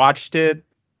when I watched it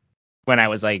when I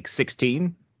was like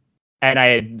 16,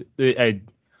 and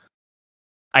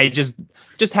I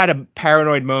just had a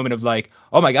paranoid moment of like,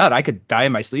 oh my God, I could die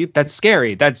in my sleep. That's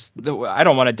scary. I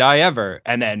don't want to die ever.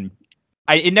 And then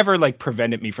it never like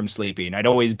prevented me from sleeping. I'd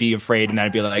always be afraid, and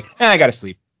I'd be like, I gotta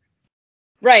sleep.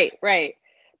 Right.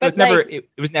 But it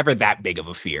was never that big of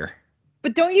a fear.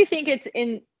 But don't you think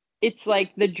it's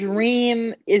like the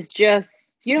dream is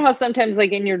just, you know how sometimes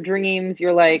like in your dreams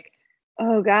you're like,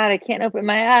 oh God, I can't open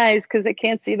my eyes because I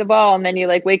can't see the ball, and then you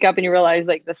like wake up and you realize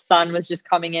like the sun was just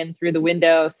coming in through the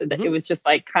window, so that it was just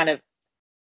like kind of.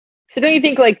 So don't you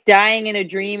think like dying in a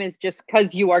dream is just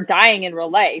because you are dying in real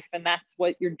life, and that's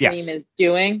what your dream is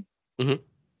doing? Mm-hmm.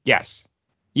 Yes.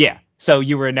 Yeah. So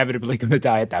you were inevitably going to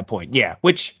die at that point. Yeah.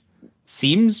 Which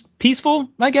seems peaceful,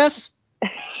 I guess.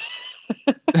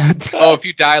 Oh, if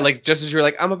you die like just as you're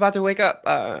like, I'm about to wake up.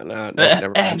 No, never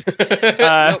mind.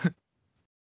 Nope.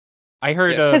 I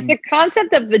heard because the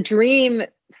concept of the dream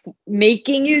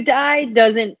making you die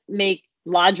doesn't make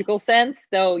logical sense,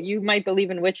 though you might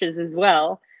believe in witches as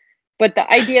well. But the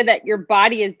idea that your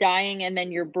body is dying and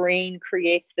then your brain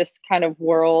creates this kind of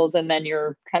world and then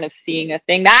you're kind of seeing a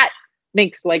thing, that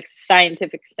makes like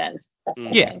scientific sense.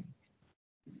 Yeah.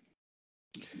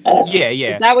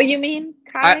 Is that what you mean,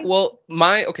 Kai?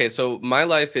 So my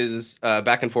life is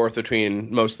back and forth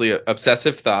between mostly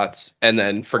obsessive thoughts and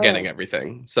then forgetting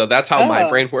everything. So that's how my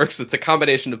brain works. It's a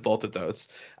combination of both of those.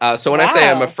 So when I say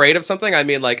I'm afraid of something, I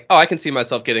mean like, I can see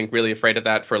myself getting really afraid of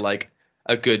that for like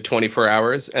a good 24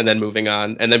 hours and then moving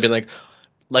on and then being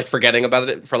like forgetting about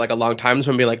it for like a long time.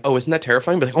 So I'm being like, oh, isn't that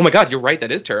terrifying? But like, oh my God, you're right.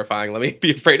 That is terrifying. Let me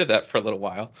be afraid of that for a little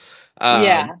while.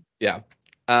 Yeah.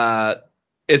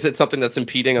 Is it something that's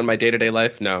impeding on my day-to-day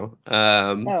life? No.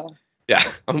 Yeah,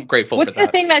 I'm grateful for that. What's the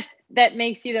thing that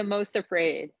makes you the most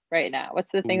afraid right now?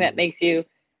 What's the thing that makes you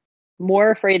more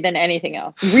afraid than anything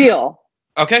else? Real.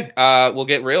 Okay, we'll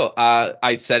get real.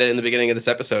 I said it in the beginning of this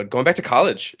episode. Going back to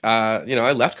college, I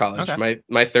left college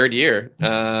my third year.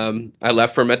 I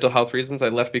left for mental health reasons. I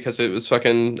left because it was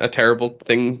fucking a terrible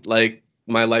thing. Like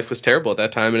my life was terrible at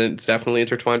that time, and it's definitely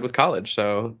intertwined with college.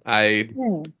 So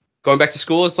going back to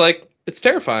school is like, it's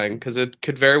terrifying because it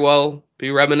could very well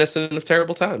be reminiscent of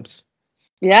terrible times.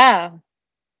 Yeah.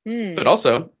 But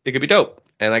also, it could be dope,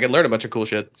 and I could learn a bunch of cool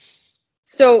shit.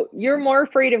 So you're more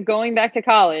afraid of going back to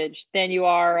college than you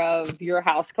are of your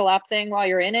house collapsing while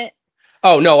you're in it?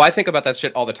 Oh, no, I think about that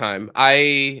shit all the time.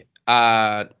 I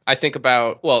think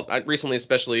about, recently,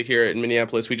 especially here in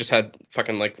Minneapolis, we just had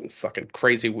fucking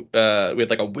crazy, we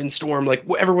had like a windstorm, like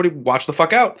everybody watch the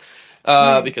fuck out.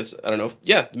 Because I don't know,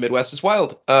 the Midwest is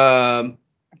wild. In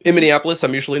Minneapolis,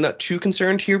 I'm usually not too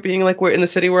concerned here being like we're in the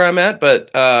city where I'm at, but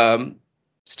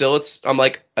still I'm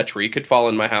like, a tree could fall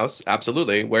in my house.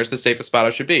 Absolutely. Where's the safest spot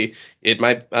I should be? In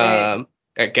my, I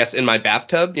guess in my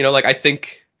bathtub, like I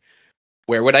think,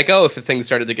 where would I go if the things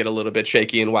started to get a little bit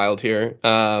shaky and wild here?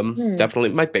 Definitely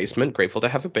my basement. Grateful to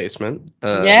have a basement.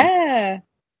 So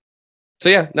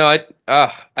yeah, no,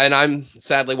 and I'm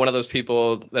sadly one of those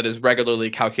people that is regularly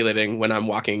calculating when I'm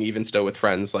walking, even still with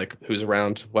friends, like who's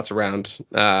around, what's around.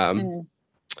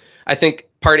 I think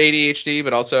part ADHD,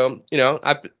 but also,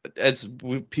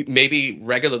 maybe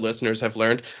regular listeners have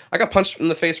learned, I got punched in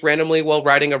the face randomly while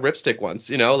riding a ripstick once.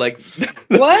 Like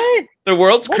what? The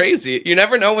world's crazy. You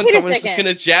never know when someone's just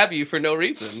gonna jab you for no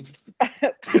reason.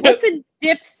 What's a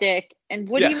dipstick, and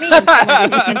what do you mean?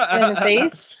 Someone punched you in the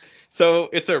face? So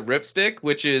it's a ripstick,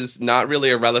 which is not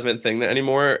really a relevant thing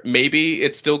anymore. Maybe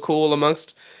it's still cool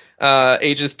amongst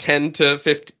ages 10 to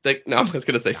 50. I was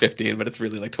going to say 15, but it's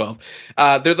really like 12.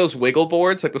 They're those wiggle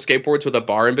boards, like the skateboards with a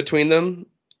bar in between them.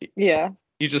 Yeah.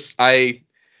 I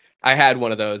had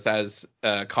one of those as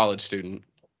a college student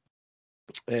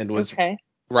and was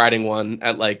riding one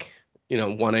at like,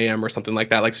 1 a.m. or something like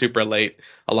that, like super late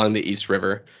along the East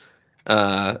River.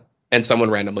 And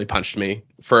someone randomly punched me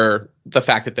for the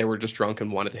fact that they were just drunk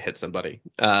and wanted to hit somebody.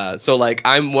 So like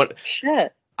I'm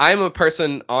a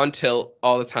person on tilt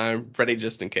all the time, ready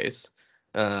just in case.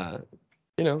 You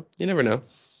never know.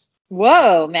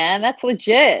 Whoa, man, that's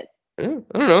legit. Yeah,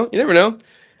 I don't know. You never know.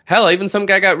 Hell, even some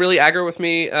guy got really aggro with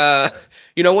me.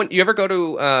 When you ever go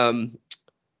to,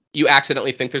 you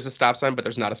accidentally think there's a stop sign, but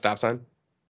there's not a stop sign.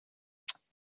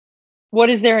 What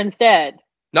is there instead?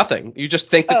 Nothing. You just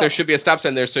think that there should be a stop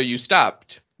sign there, so you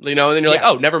stopped. And then you're like,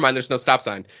 oh, never mind, there's no stop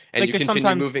sign, and like you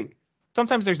continue moving.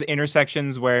 Sometimes there's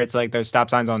intersections where it's like there's stop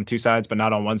signs on two sides, but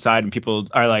not on one side, and people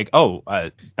are like, oh,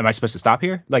 am I supposed to stop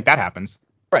here? Like that happens.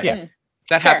 Right. Yeah.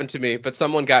 That happened to me, but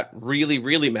someone got really,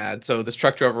 really mad. So this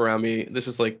truck drove around me. This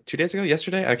was like 2 days ago,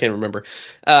 yesterday? I can't remember.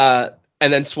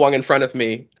 And then swung in front of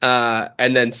me,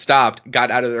 and then stopped,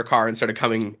 got out of their car and started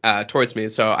coming towards me.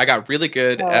 So I got really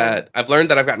good I've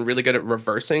learned that I've gotten really good at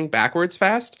reversing backwards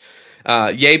fast.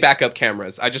 Yay, backup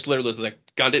cameras. I just literally was like,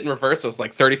 gunned it in reverse. I was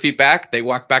like 30 feet back. They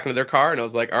walked back into their car, and I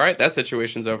was like, all right, that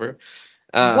situation's over.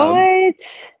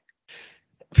 What?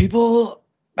 People,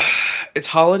 it's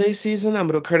holiday season. I'm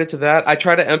going to credit to that. I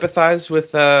try to empathize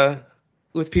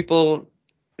with people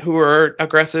who are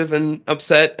aggressive and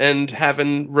upset and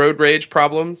having road rage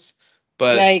problems.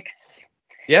 But yikes.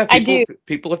 Yeah,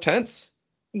 people are tense.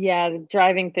 Yeah, the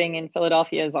driving thing in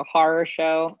Philadelphia is a horror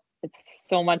show. It's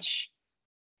so much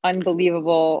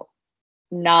unbelievable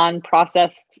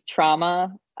non-processed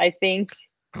trauma, I think.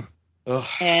 Ugh.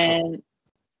 And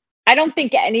I don't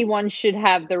think anyone should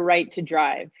have the right to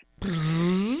drive.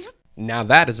 Now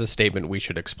that is a statement we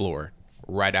should explore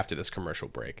right after this commercial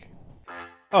break.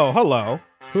 Oh, hello.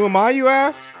 Who am I, you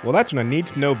ask? Well, that's on a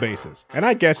need-to-know basis, and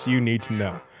I guess you need to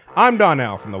know. I'm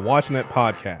Donnell from the Watching It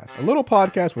Podcast, a little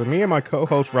podcast where me and my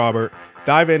co-host Robert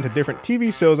dive into different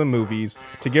TV shows and movies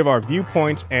to give our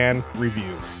viewpoints and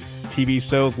reviews. TV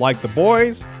shows like The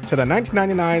Boys to the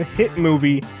 1999 hit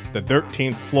movie The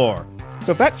 13th Floor.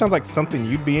 So if that sounds like something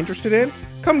you'd be interested in,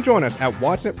 come join us at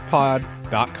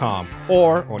watchingitpod.com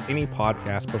or on any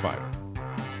podcast provider.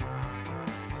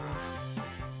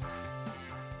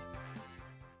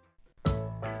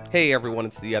 Hey everyone,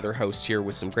 it's the other host here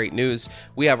with some great news.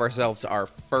 We have ourselves our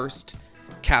first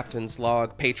Captain's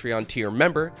Log Patreon tier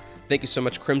member. Thank you so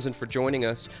much, Crimson, for joining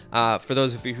us. For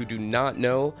those of you who do not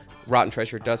know, Rotten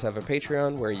Treasure does have a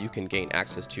Patreon where you can gain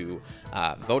access to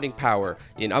voting power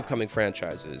in upcoming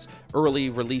franchises, early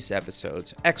release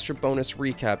episodes, extra bonus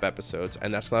recap episodes,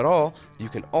 and that's not all. You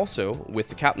can also, with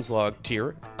the Captain's Log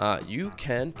tier, you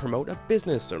can promote a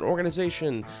business, an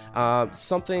organization,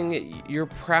 something you're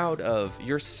proud of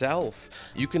yourself.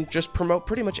 You can just promote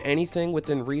pretty much anything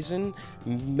within reason,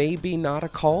 maybe not a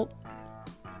cult.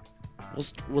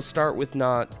 We'll start with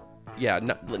no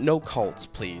cults,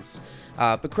 please.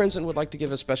 But Crimson would like to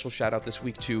give a special shout out this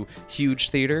week to Huge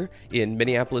Theater in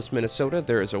Minneapolis, Minnesota.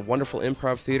 There is a wonderful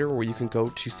improv theater where you can go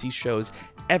to see shows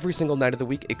every single night of the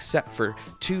week except for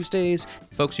Tuesdays.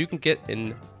 Folks, you can get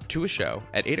into a show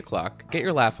at 8 o'clock, get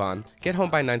your laugh on, get home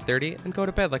by 9:30, and go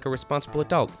to bed like a responsible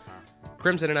adult.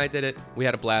 Crimson and I did it. We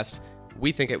had a blast.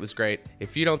 We think it was great.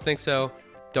 If you don't think so,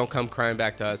 don't come crying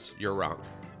back to us. You're wrong.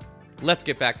 Let's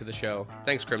get back to the show.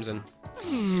 Thanks, Crimson.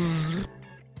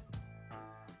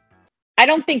 I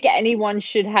don't think anyone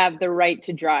should have the right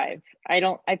to drive.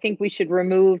 I think we should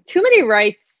remove too many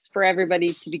rights for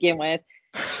everybody to begin with.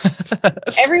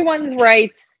 Everyone's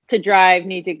rights to drive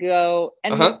need to go.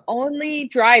 And the only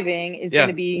driving is going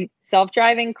to be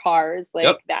self-driving cars.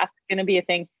 That's going to be a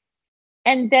thing.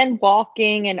 And then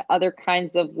walking and other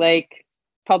kinds of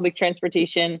public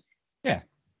transportation. Yeah.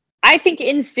 I think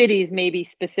in cities, maybe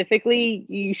specifically,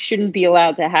 you shouldn't be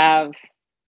allowed to drive.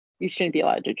 Shouldn't be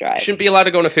allowed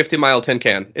to go in a 50-mile tin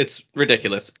can. It's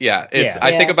ridiculous. Yeah.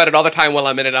 I think about it all the time while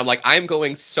I'm in it. I'm like, I'm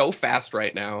going so fast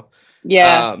right now.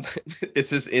 Yeah. It's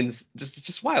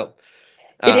just wild.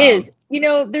 It is.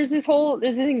 There's this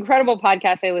incredible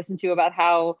podcast I listened to about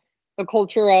how the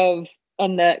culture of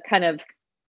and the kind of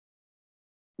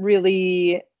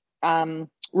really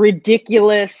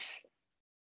ridiculous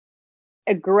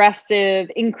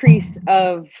aggressive increase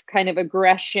of kind of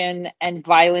aggression and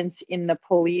violence in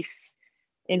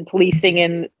policing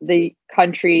in the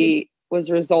country was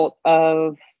a result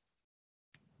of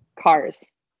cars.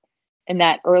 And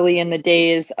that early in the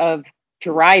days of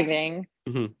driving,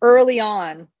 early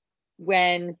on,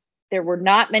 when there were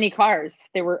not many cars,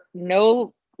 there were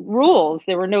no rules,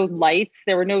 there were no lights,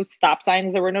 there were no stop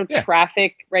signs, there were no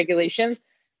traffic regulations,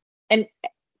 and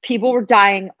people were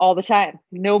dying all the time.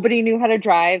 Nobody knew how to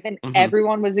drive, and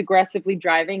everyone was aggressively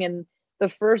driving, and the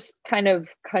first kind of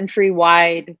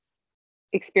countrywide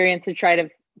experience to try to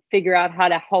figure out how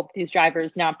to help these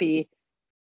drivers not be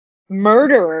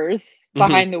murderers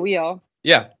behind the wheel.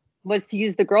 Yeah. Was to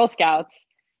use the Girl Scouts,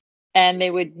 and they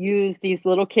would use these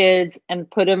little kids and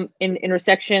put them in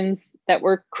intersections that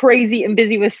were crazy and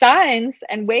busy with signs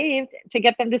and waved to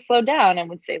get them to slow down, and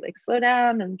would say like, slow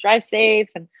down and drive safe,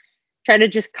 and try to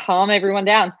just calm everyone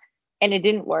down. And it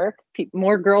didn't work.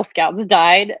 More Girl Scouts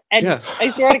died. And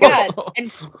I swear to God.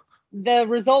 And the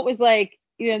result was like,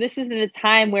 this is at a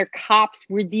time where cops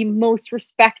were the most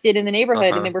respected in the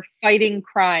neighborhood, and they were fighting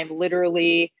crime,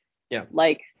 literally. Yeah.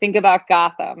 Like, think about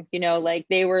Gotham, like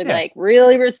they were like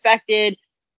really respected,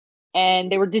 and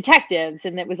they were detectives,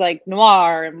 and it was like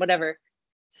noir and whatever.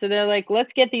 So they're like,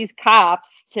 let's get these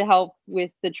cops to help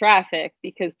with the traffic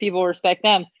because people respect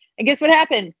them. And guess what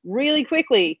happened? Really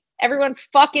quickly, everyone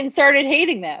fucking started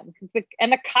hating them.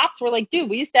 And the cops were like, dude,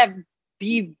 we used to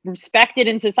be respected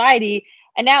in society,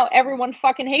 and now everyone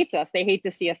fucking hates us. They hate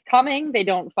to see us coming. They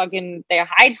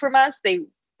hide from us.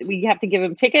 We have to give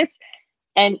them tickets.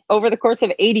 And over the course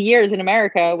of 80 years in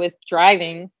America with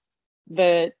driving,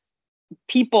 the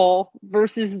people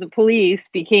versus the police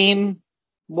became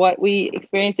what we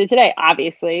experienced today.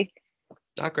 Obviously,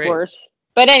 not great. Worse.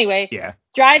 But anyway,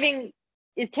 driving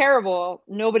is terrible.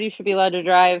 Nobody should be allowed to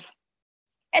drive.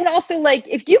 And also, like,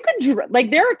 if you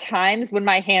could, there are times when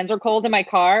my hands are cold in my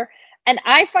car, and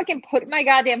I fucking put my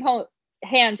goddamn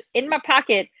hands in my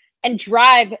pocket and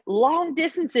drive long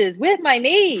distances with my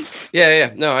knee.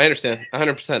 Yeah. No, I understand.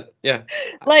 100%. Yeah.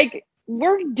 Like,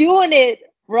 we're doing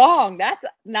it wrong. That's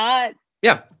not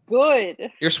good.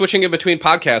 You're switching in between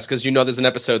podcasts because there's an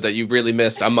episode that you really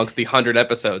missed amongst the 100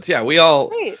 episodes. Yeah, we all.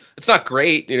 Right. It's not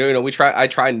great. I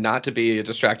try not to be a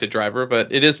distracted driver,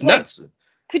 but it is nuts.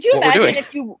 Could you imagine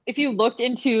if you looked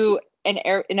into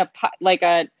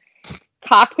a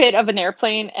cockpit of an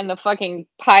airplane and the fucking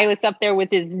pilot's up there with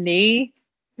his knee?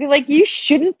 Like, you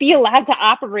shouldn't be allowed to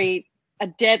operate a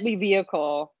deadly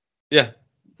vehicle. Yeah.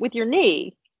 With your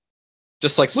knee.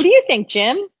 Just like. What do you think,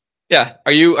 Jim? Yeah.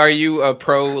 Are you a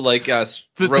pro road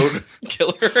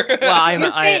killer?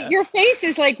 Well, your face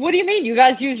is like, what do you mean? You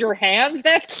guys use your hands?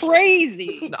 That's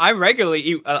crazy. I regularly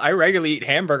eat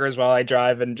hamburgers while I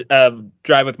drive and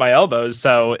drive with my elbows.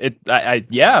 So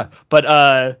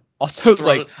but. Also,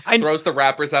 throws the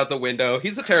wrappers out the window.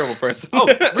 He's a terrible person.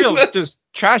 Real just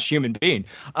trash human being.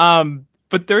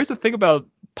 But there is a thing about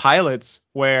pilots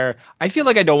where I feel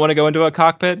like I don't want to go into a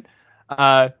cockpit,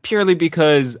 purely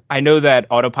because I know that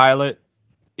autopilot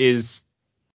is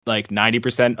like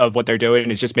 90% of what they're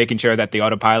doing is just making sure that the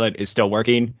autopilot is still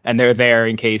working, and they're there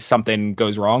in case something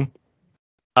goes wrong.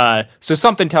 So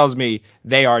something tells me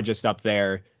they are just up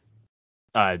there,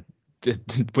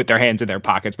 with their hands in their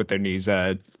pockets, with their knees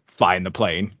flying the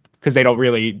plane, because they don't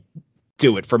really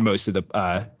do it for most of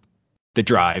the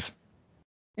drive.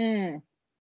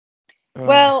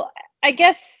 Well, I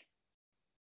guess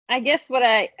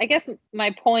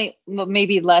my point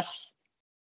maybe less.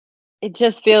 It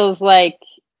just feels like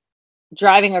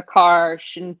driving a car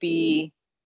shouldn't be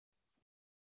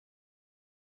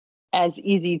as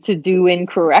easy to do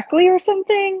incorrectly or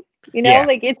something.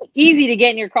 Like, it's easy to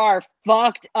get in your car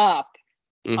fucked up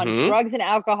on drugs and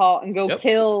alcohol and go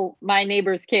kill my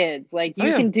neighbor's kids. Like,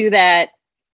 you can do that.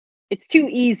 It's too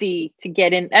easy to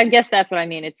get in. I guess that's what I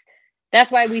mean.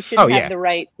 That's why we shouldn't have the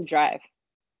right to drive.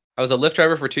 I was a Lyft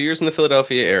driver for 2 years in the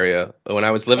Philadelphia area. When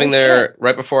I was living there,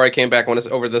 right before I came back,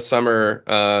 over this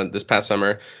past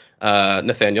summer,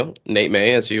 Nathaniel, Nate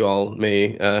May, as you all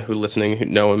may, who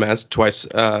listening know him as, twice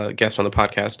guest on the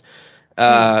podcast.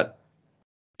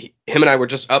 Him and I were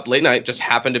just up late night, just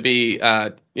happened to be,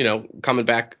 coming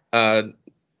back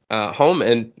home,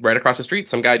 and right across the street,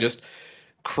 some guy just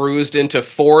cruised into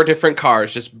 4 different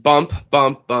cars, just bump.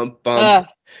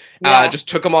 Just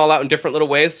took them all out in different little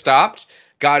ways, stopped,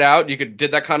 got out. You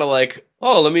did that kind of like,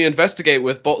 let me investigate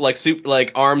with both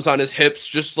arms on his hips,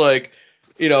 just like,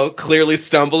 clearly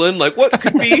stumbling, like, what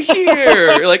could be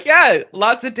here? Like,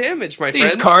 lots of damage, my friend.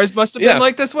 These cars must have been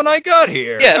like this when I got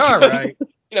here. Yes. All right.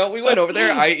 We went over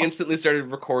there. I instantly started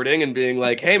recording and being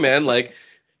like, hey, man, like,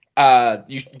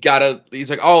 he's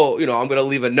like, I'm going to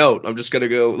leave a note. I'm just going to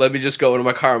go, let me just go into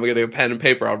my car. I'm going to get a pen and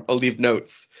paper. I'll leave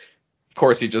notes. Of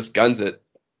course, he just guns it.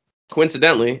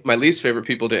 Coincidentally, my least favorite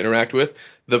people to interact with,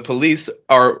 the police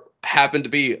happen to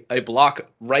be a block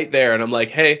right there. And I'm like,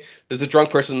 hey, there's a drunk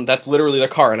person. That's literally the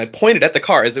car. And I pointed at the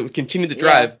car as it would continue to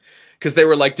drive. because they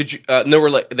were like, did you? No, we're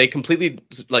like, they completely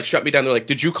like shut me down. They're like,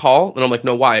 did you call? And I'm like,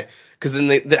 no, why? Because then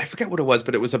I forget what it was,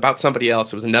 but it was about somebody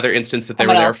else. It was another instance that they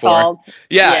were there for. Called.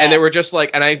 Yeah, and they were just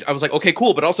like, and I was like, okay,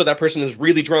 cool, but also that person is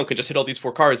really drunk and just hit all these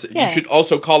 4 cars. You should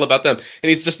also call about them. And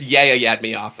he's just yadd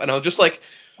me off, and I was just like,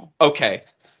 okay.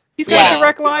 He's got a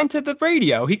direct line to the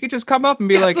radio. He could just come up and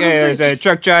be like, hey, there's a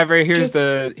truck driver. Here's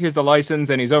the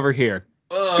license, and he's over here.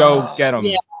 Go get him,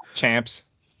 champs.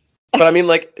 But I mean,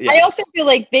 like, I also feel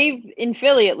like they've, in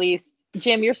Philly at least,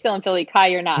 Jim, you're still in Philly. Kai,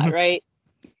 you're not, right?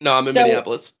 No, I'm in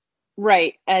Minneapolis.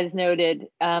 Right, as noted.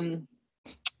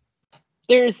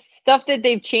 There's stuff that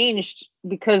they've changed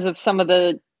because of some of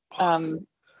the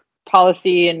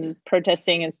policy and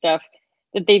protesting and stuff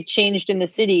that they've changed in the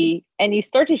city. And you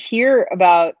start to hear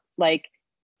about, like,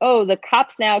 oh, the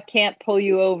cops now can't pull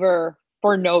you over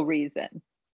for no reason.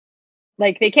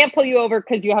 Like, they can't pull you over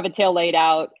because you have a tail laid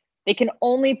out. They can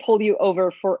only pull you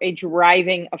over for a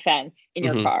driving offense in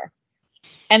your car.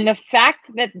 And the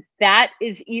fact that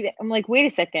is even, I'm like, wait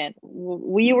a second.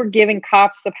 We were giving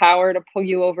cops the power to pull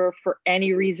you over for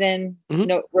any reason,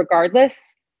 no,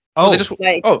 regardless. Oh, they just,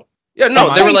 they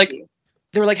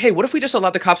were like, hey, what if we just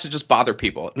allowed the cops to just bother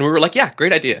people? And we were like, yeah,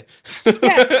 great idea.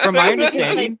 Yeah. From my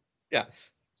understanding,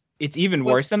 it's even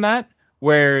worse than that,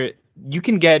 where you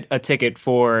can get a ticket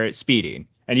for speeding,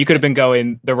 and you could have been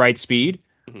going the right speed,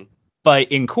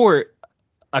 but in court,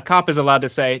 a cop is allowed to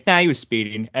say, nah, he was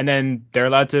speeding, and then they're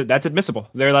allowed to, that's admissible.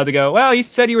 They're allowed to go, well, you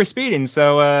said you were speeding,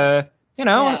 so,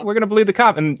 we're going to believe the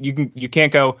cop. And you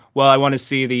can't go, well, I want to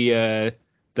see the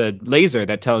laser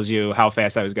that tells you how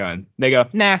fast I was going. They go,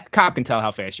 nah, cop can tell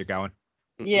how fast you're going.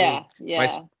 Yeah.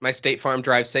 My State Farm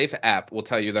Drive Safe app will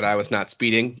tell you that I was not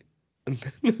speeding.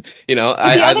 The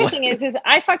other thing is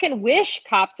I fucking wish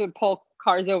cops would pull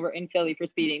cars over in Philly for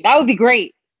speeding. That would be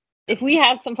great. If we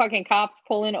had some fucking cops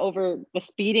pulling over the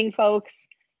speeding folks,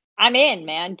 I'm in,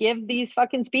 man. Give these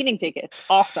fucking speeding tickets.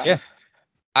 Awesome. Yeah.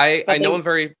 I know I'm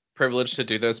very privileged to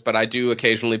do this, but I do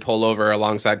occasionally pull over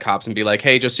alongside cops and be like,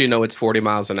 hey, just so you know, it's 40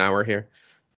 miles an hour here.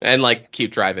 And like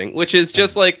keep driving, which is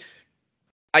just like,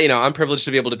 I'm privileged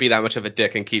to be able to be that much of a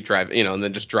dick and keep driving, and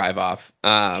then just drive off.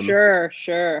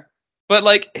 Sure. But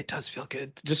like, it does feel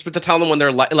good just to tell them when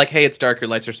they're like, hey, it's dark, your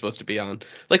lights are supposed to be on.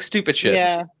 Like stupid shit.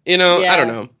 Yeah. I don't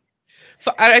know.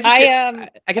 I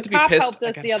get to be pissed. Helped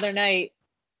us the other night,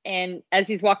 and as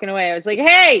he's walking away, I was like,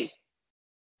 hey,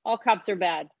 all cops are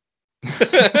bad.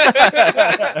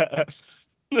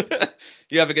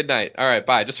 You have a good night. All right,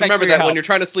 bye. Just remember that when you're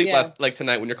trying to sleep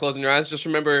tonight, when you're closing your eyes, just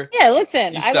remember. Yeah,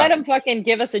 listen, I let him fucking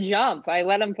give us a jump. I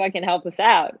let him fucking help us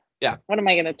out. Yeah. What am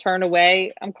I going to turn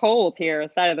away? I'm cold here,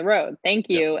 side of the road. Thank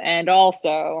you. Yeah. And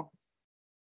also,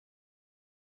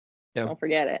 don't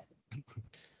forget it.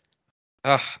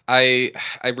 I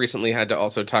recently had to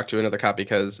also talk to another cop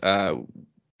because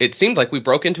it seemed like we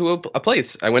broke into a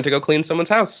place. I went to go clean someone's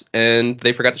house, and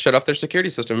they forgot to shut off their security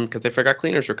system because they forgot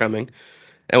cleaners were coming.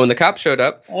 And when the cops showed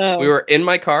up, we were in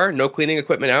my car, no cleaning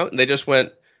equipment out, and they just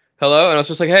went, hello? And I was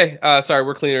just like, hey, sorry,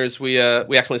 we're cleaners. We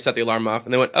accidentally set the alarm off.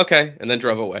 And they went, okay, and then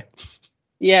drove away.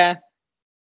 Yeah.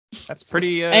 That's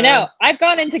pretty... I know. I've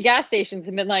gone into gas stations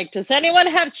and been like, does anyone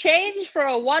have change for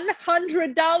a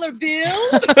 $100 bill?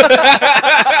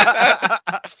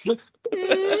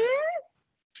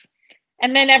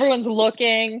 And then everyone's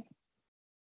looking.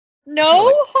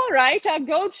 No? All right, I'll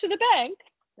go to the bank.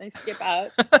 I skip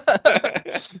out.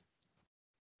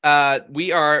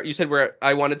 You said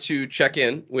I wanted to check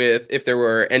in with if there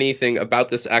were anything about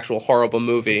this actual horrible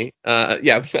movie.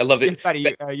 Yeah, I love it.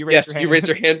 Betty, you raised your hand. You raised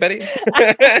your hand, Betty?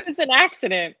 It was an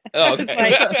accident. Oh,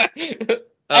 okay.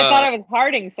 I thought I was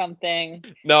hearting something.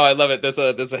 No, I love it. There's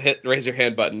a hit raise your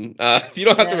hand button. You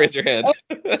don't have to raise your hand.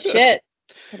 Oh, shit.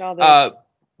 All this.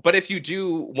 But if you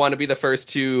do want to be the first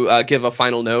to give a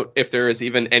final note, if there is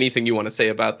even anything you want to say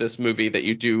about this movie that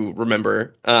you do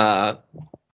remember,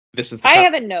 this is the I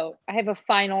have a note. I have a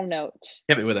final note.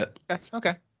 Hit me with it.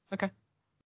 Okay.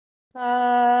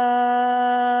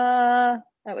 That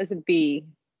was a B.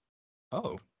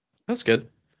 Oh, that's good.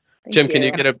 Thank Jim, you.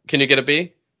 can you get a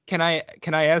B? Can I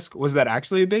ask, was that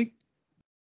actually a B?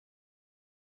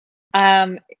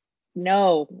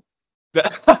 No. Do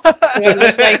I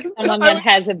look like someone that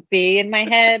has a B in my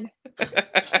head?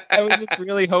 I was just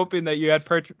really hoping that you had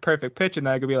perfect pitch, and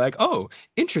that I could be like, oh,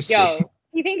 interesting. Yo,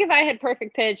 you think if I had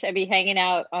perfect pitch, I'd be hanging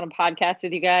out on a podcast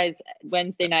with you guys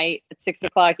Wednesday night at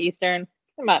 6:00 Eastern?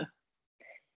 Come on.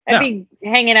 I'd be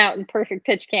hanging out in perfect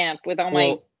pitch camp with all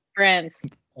my friends.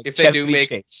 If they do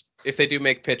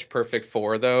make Pitch Perfect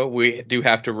 4, though, we do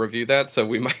have to review that, so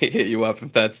we might hit you up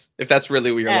if that's really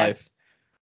your life.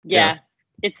 Yeah,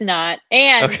 it's not.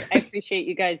 And I appreciate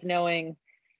you guys knowing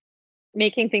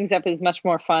making things up is much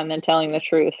more fun than telling the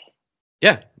truth.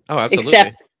 Yeah. Oh, absolutely.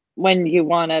 Except when you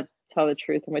want to tell the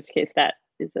truth, in which case that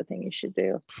is the thing you should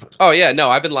do. Oh yeah, no,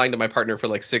 I've been lying to my partner for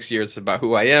like 6 years about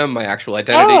who I am, my actual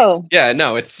identity. Oh. Yeah,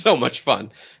 no, it's so much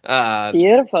fun.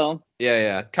 Beautiful.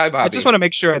 Yeah. Kai Bobby. I just want to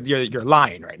make sure you're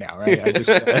lying right now, right? I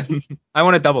just I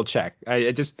want to double check.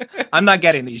 I'm not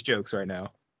getting these jokes right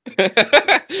now. Cold.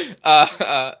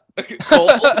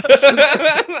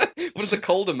 What does the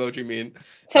cold emoji mean?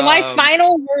 So my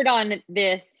final word on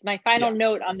this, my final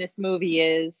note on this movie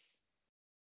is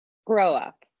grow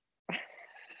up.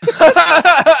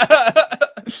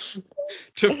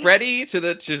 To Freddie, to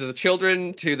the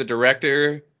children, to the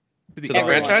director, to the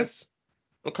franchise.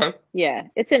 Okay. Yeah,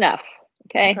 it's enough.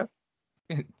 Okay.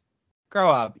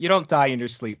 Grow up. You don't die in your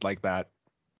sleep like that.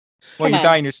 Well, you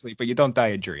die in your sleep, but you don't die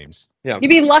in dreams. Yeah. You'd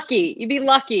be lucky. You'd be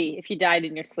lucky if you died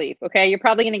in your sleep. Okay. You're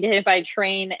probably going to get hit by a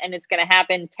train, and it's going to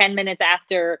happen 10 minutes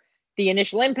after the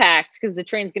initial impact because the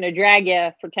train's going to drag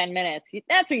you for 10 minutes.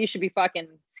 That's what you should be fucking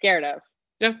scared of.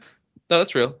 Yeah. No,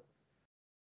 that's real.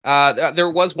 There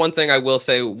was one thing I will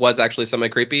say was actually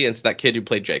semi-creepy. It's that kid who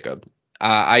played Jacob.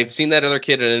 I've seen that other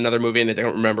kid in another movie, and I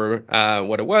don't remember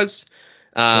what it was.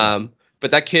 But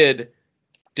that kid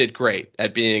did great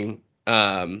at being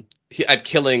at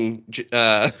killing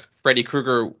Freddy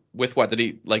Krueger with what? Did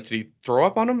he throw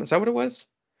up on him? Is that what it was?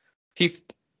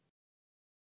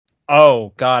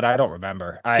 Oh God, I don't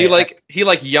remember. He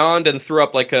yawned and threw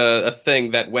up like a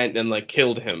thing that went and like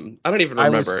killed him. I don't even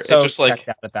remember. I was so it just like checked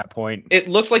out at that point. It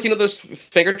looked like, you know, those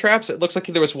finger traps. It looks like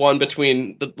there was one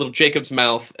between the little Jacob's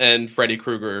mouth and Freddy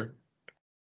Krueger.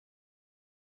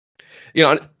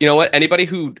 You know what? Anybody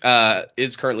who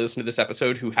is currently listening to this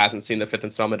episode who hasn't seen the 5th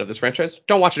installment of this franchise,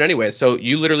 don't watch it anyway. So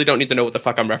you literally don't need to know what the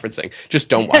fuck I'm referencing. Just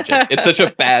don't watch it. It's such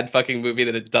a bad fucking movie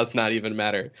that it does not even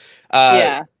matter.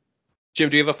 Yeah. Jim,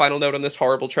 do you have a final note on this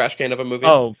horrible trash can of a movie?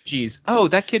 Oh, geez. Oh,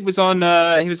 that kid was on.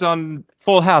 He was on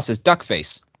Full House as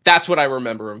Duckface. That's what I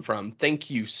remember him from. Thank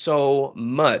you so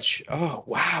much. Oh,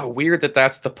 wow. Weird that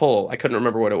that's the pull. I couldn't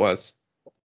remember what it was.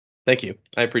 Thank you.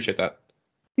 I appreciate that.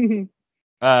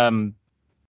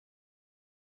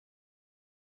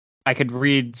 I could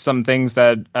read some things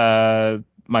that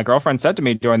my girlfriend said to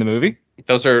me during the movie.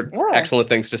 Those are excellent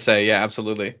things to say. Yeah,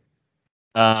 absolutely.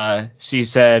 She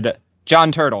said,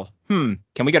 John Turtle. Can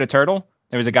we get a turtle?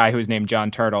 There was a guy who was named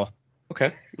John Turtle.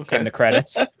 Okay. In the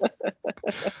credits. Well,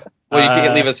 you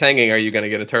can't leave us hanging. Are you going to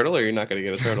get a turtle or you're not going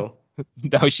to get a turtle?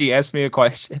 No, she asked me a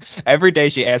question. Every day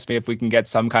she asked me if we can get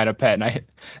some kind of pet.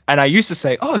 And I used to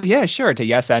say, oh, yeah, sure, to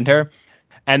yes and her.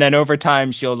 And then over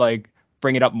time, she'll like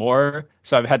bring it up more.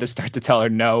 So I've had to start to tell her,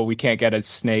 no, we can't get a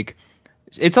snake.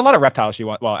 It's a lot of reptiles she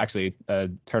wants. Well, actually,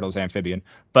 turtle's amphibian.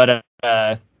 But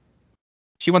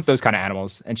she wants those kind of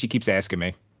animals. And she keeps asking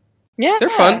me. Yeah, they're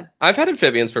fun. I've had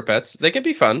amphibians for pets. They can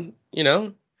be fun, you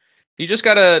know. You just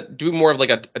gotta do more of like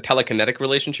a telekinetic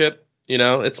relationship, you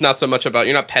know. It's not so much about,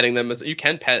 you're not petting them as you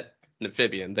can pet an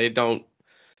amphibian. They don't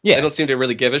seem to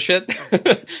really give a shit,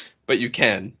 but you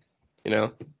can, you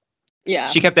know. Yeah.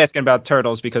 She kept asking about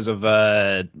turtles because of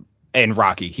in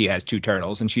Rocky he has 2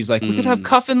 turtles, and she's like, we could have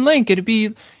Cuff and Link. It'd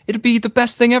be the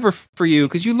best thing ever for you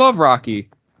because you love Rocky.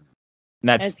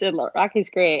 And Rocky's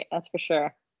great, that's for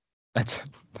sure.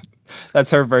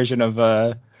 That's her version of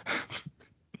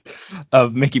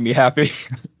making me happy.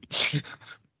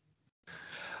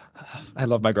 I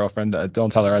love my girlfriend. Don't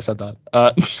tell her I said that.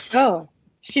 Oh,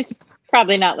 she's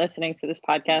probably not listening to this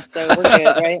podcast, so we're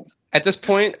good, right? At this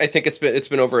point, I think it's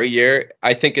been over a year.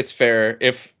 I think it's fair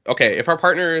if our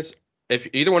partners, if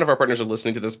either one of our partners are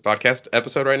listening to this podcast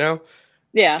episode right now,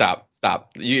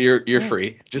 stop. You're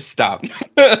free. Just stop.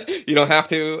 You don't have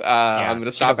to. I'm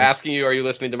gonna stop asking you, are you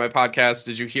listening to my podcast?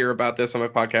 Did you hear about this on my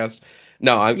podcast?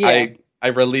 No, I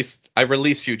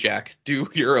release you, Jack. Do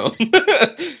your own.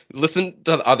 Listen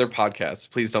to the other podcasts.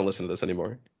 Please don't listen to this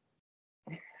anymore.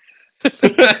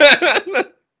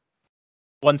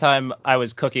 One time I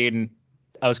was cooking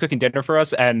dinner for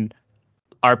us, and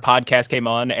our podcast came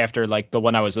on after like the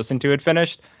one I was listening to had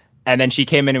finished, and then she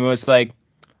came in and was like, "Are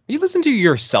you listening to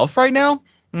yourself right now?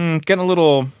 Getting a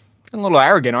little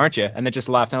arrogant, aren't you?" And then just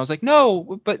laughed, and I was like,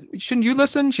 "No, but shouldn't you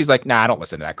listen?" She's like, "Nah, I don't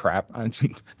listen to that crap."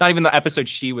 Not even the episode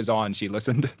she was on, she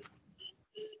listened.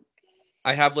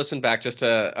 I have listened back just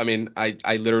to,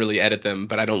 I literally edit them,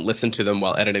 but I don't listen to them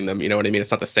while editing them. You know what I mean?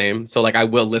 It's not the same. So like I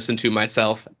will listen to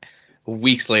myself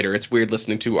weeks later. It's weird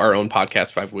listening to our own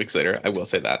podcast 5 weeks later. I will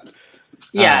say that.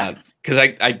 Yeah. Because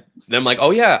I'm like, oh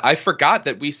yeah, I forgot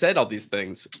that we said all these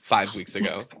things 5 weeks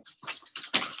ago.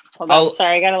 Hold on.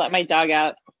 Sorry, I gotta let my dog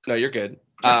out. No, you're good.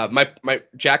 My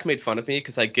Jack made fun of me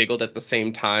because I giggled at the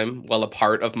same time while a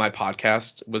part of my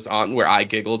podcast was on where I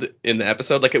giggled in the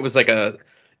episode. Like it was like a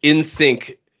in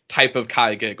sync type of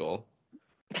Kai giggle.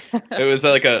 It was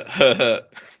like a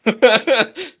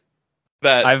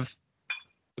that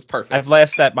was perfect. I've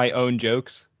laughed at my own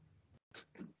jokes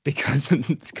because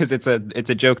it's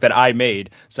a joke that I made,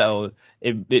 so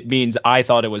it means I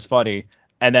thought it was funny,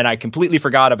 and then I completely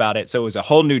forgot about it, so it was a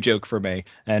whole new joke for me,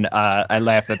 and I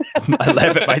laugh at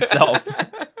myself.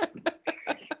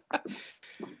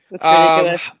 That's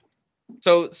ridiculous.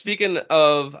 So speaking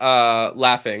of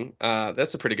laughing,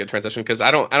 that's a pretty good transition because I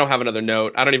don't have another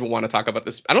note. I don't even want to talk about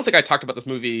this. I don't think I talked about this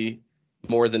movie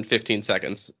more than 15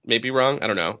 seconds. Maybe wrong. I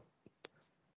don't know.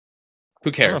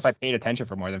 Who cares? I don't know if I paid attention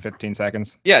for more than 15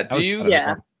 seconds. Yeah. Do you?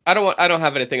 Yeah. I don't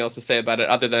have anything else to say about it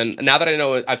other than now that I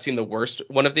know I've seen the worst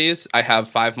one of these. I have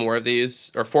 4 more of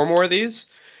these,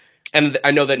 and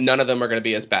I know that none of them are going to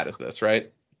be as bad as this,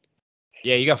 right?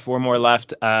 Yeah, you got 4 more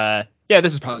left.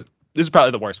 This is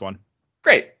probably the worst one.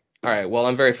 Great. All right. Well,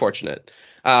 I'm very fortunate.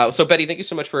 So Betty, thank you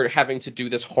so much for having to do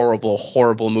this horrible,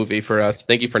 horrible movie for us.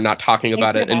 Thank you for not talking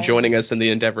about it and joining us in the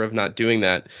endeavor of not doing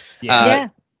that. Yeah.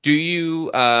 Do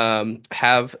you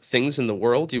have things in the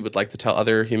world you would like to tell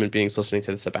other human beings listening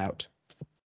to this about?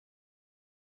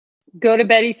 Go to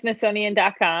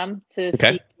BettySmithsonian.com to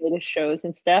Okay. see latest shows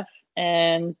and stuff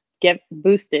and get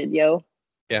boosted, yo.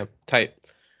 Yeah, tight.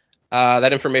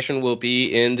 That information will be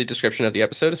in the description of the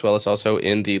episode, as well as also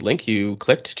in the link you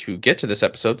clicked to get to this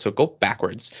episode. So go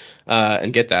backwards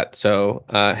and get that. So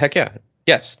heck yeah.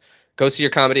 Yes. Go see your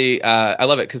comedy. I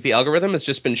love it because the algorithm has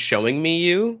just been showing me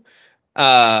you.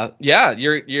 Yeah,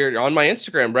 you're on my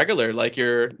Instagram regular. Like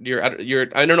you're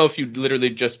I don't know if you literally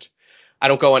just, I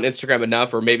don't go on Instagram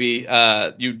enough, or maybe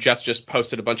you just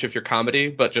posted a bunch of your comedy,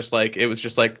 but just like it was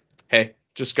just like, hey,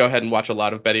 just go ahead and watch a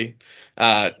lot of Betty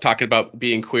talking about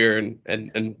being queer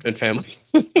and family.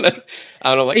 I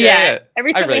don't know, like yeah. I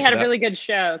recently had a that. really good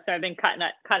show, so I've been cutting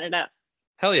it up.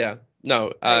 Hell yeah.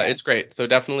 No, it's great. So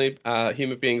definitely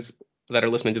human beings that are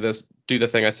listening to this, do the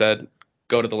thing I said,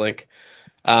 go to the link.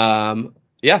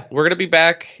 Yeah, we're gonna be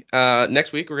back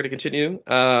next week. We're gonna continue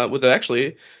with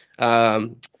actually a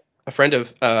friend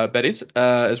of Betty's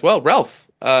as well, Ralph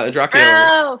Andracchio.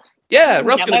 Ralph! Yeah,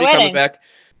 Ralph's At gonna my be coming wedding. back.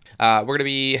 We're gonna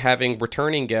be having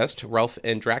returning guest Ralph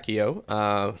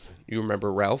Andracchio. You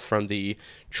remember Ralph from the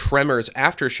Tremors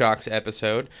Aftershocks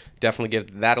episode. Definitely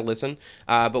give that a listen.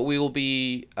 But we will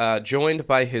be joined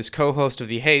by his co-host of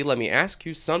the Hey, Let Me Ask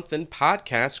You Something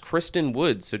podcast, Kristen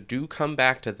Wood. So do come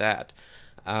back to that.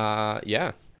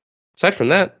 Yeah. Aside from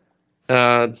that,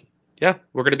 yeah,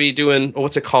 we're gonna be doing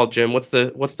what's it called, Jim? What's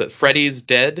the Freddy's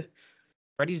Dead?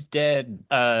 Freddy's Dead.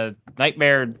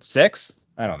 Nightmare 6.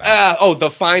 I don't know. The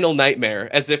Final Nightmare.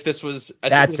 As if this was.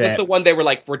 That's this it. The one they were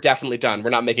like, we're definitely done. We're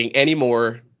not making any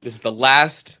more. This is the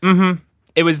last. Mm-hmm.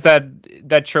 It was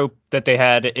that trope that they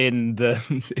had in the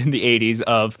 80s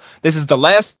of this is the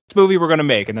last movie we're gonna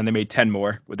make, and then they made 10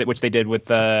 more, which they did with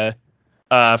Friday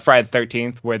the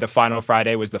 13th, where the final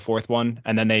Friday was the 4th one,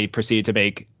 and then they proceeded to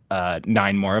make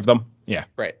 9 more of them. Yeah.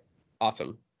 Right.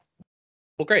 Awesome.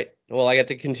 Well, great. Well, I get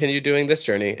to continue doing this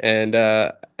journey, and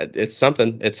it's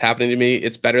something. It's happening to me.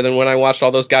 It's better than when I watched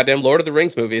all those goddamn Lord of the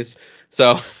Rings movies.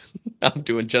 So I'm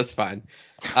doing just fine.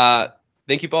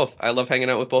 Thank you both. I love hanging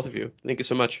out with both of you. Thank you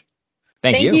so much.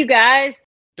 Thank you. Guys.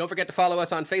 Don't forget to follow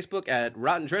us on Facebook at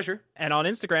Rotten Treasure. And on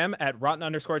Instagram at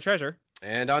rotten_treasure.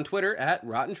 And on Twitter at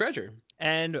Rotten Treasure.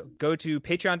 And go to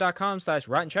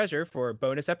patreon.com/Rotten Treasure for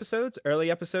bonus episodes,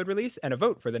 early episode release, and a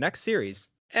vote for the next series.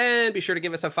 And be sure to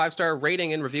give us a 5-star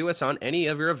rating and review us on any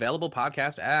of your available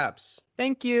podcast apps.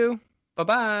 Thank you.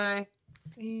 Bye-bye.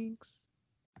 Thanks.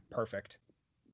 Perfect.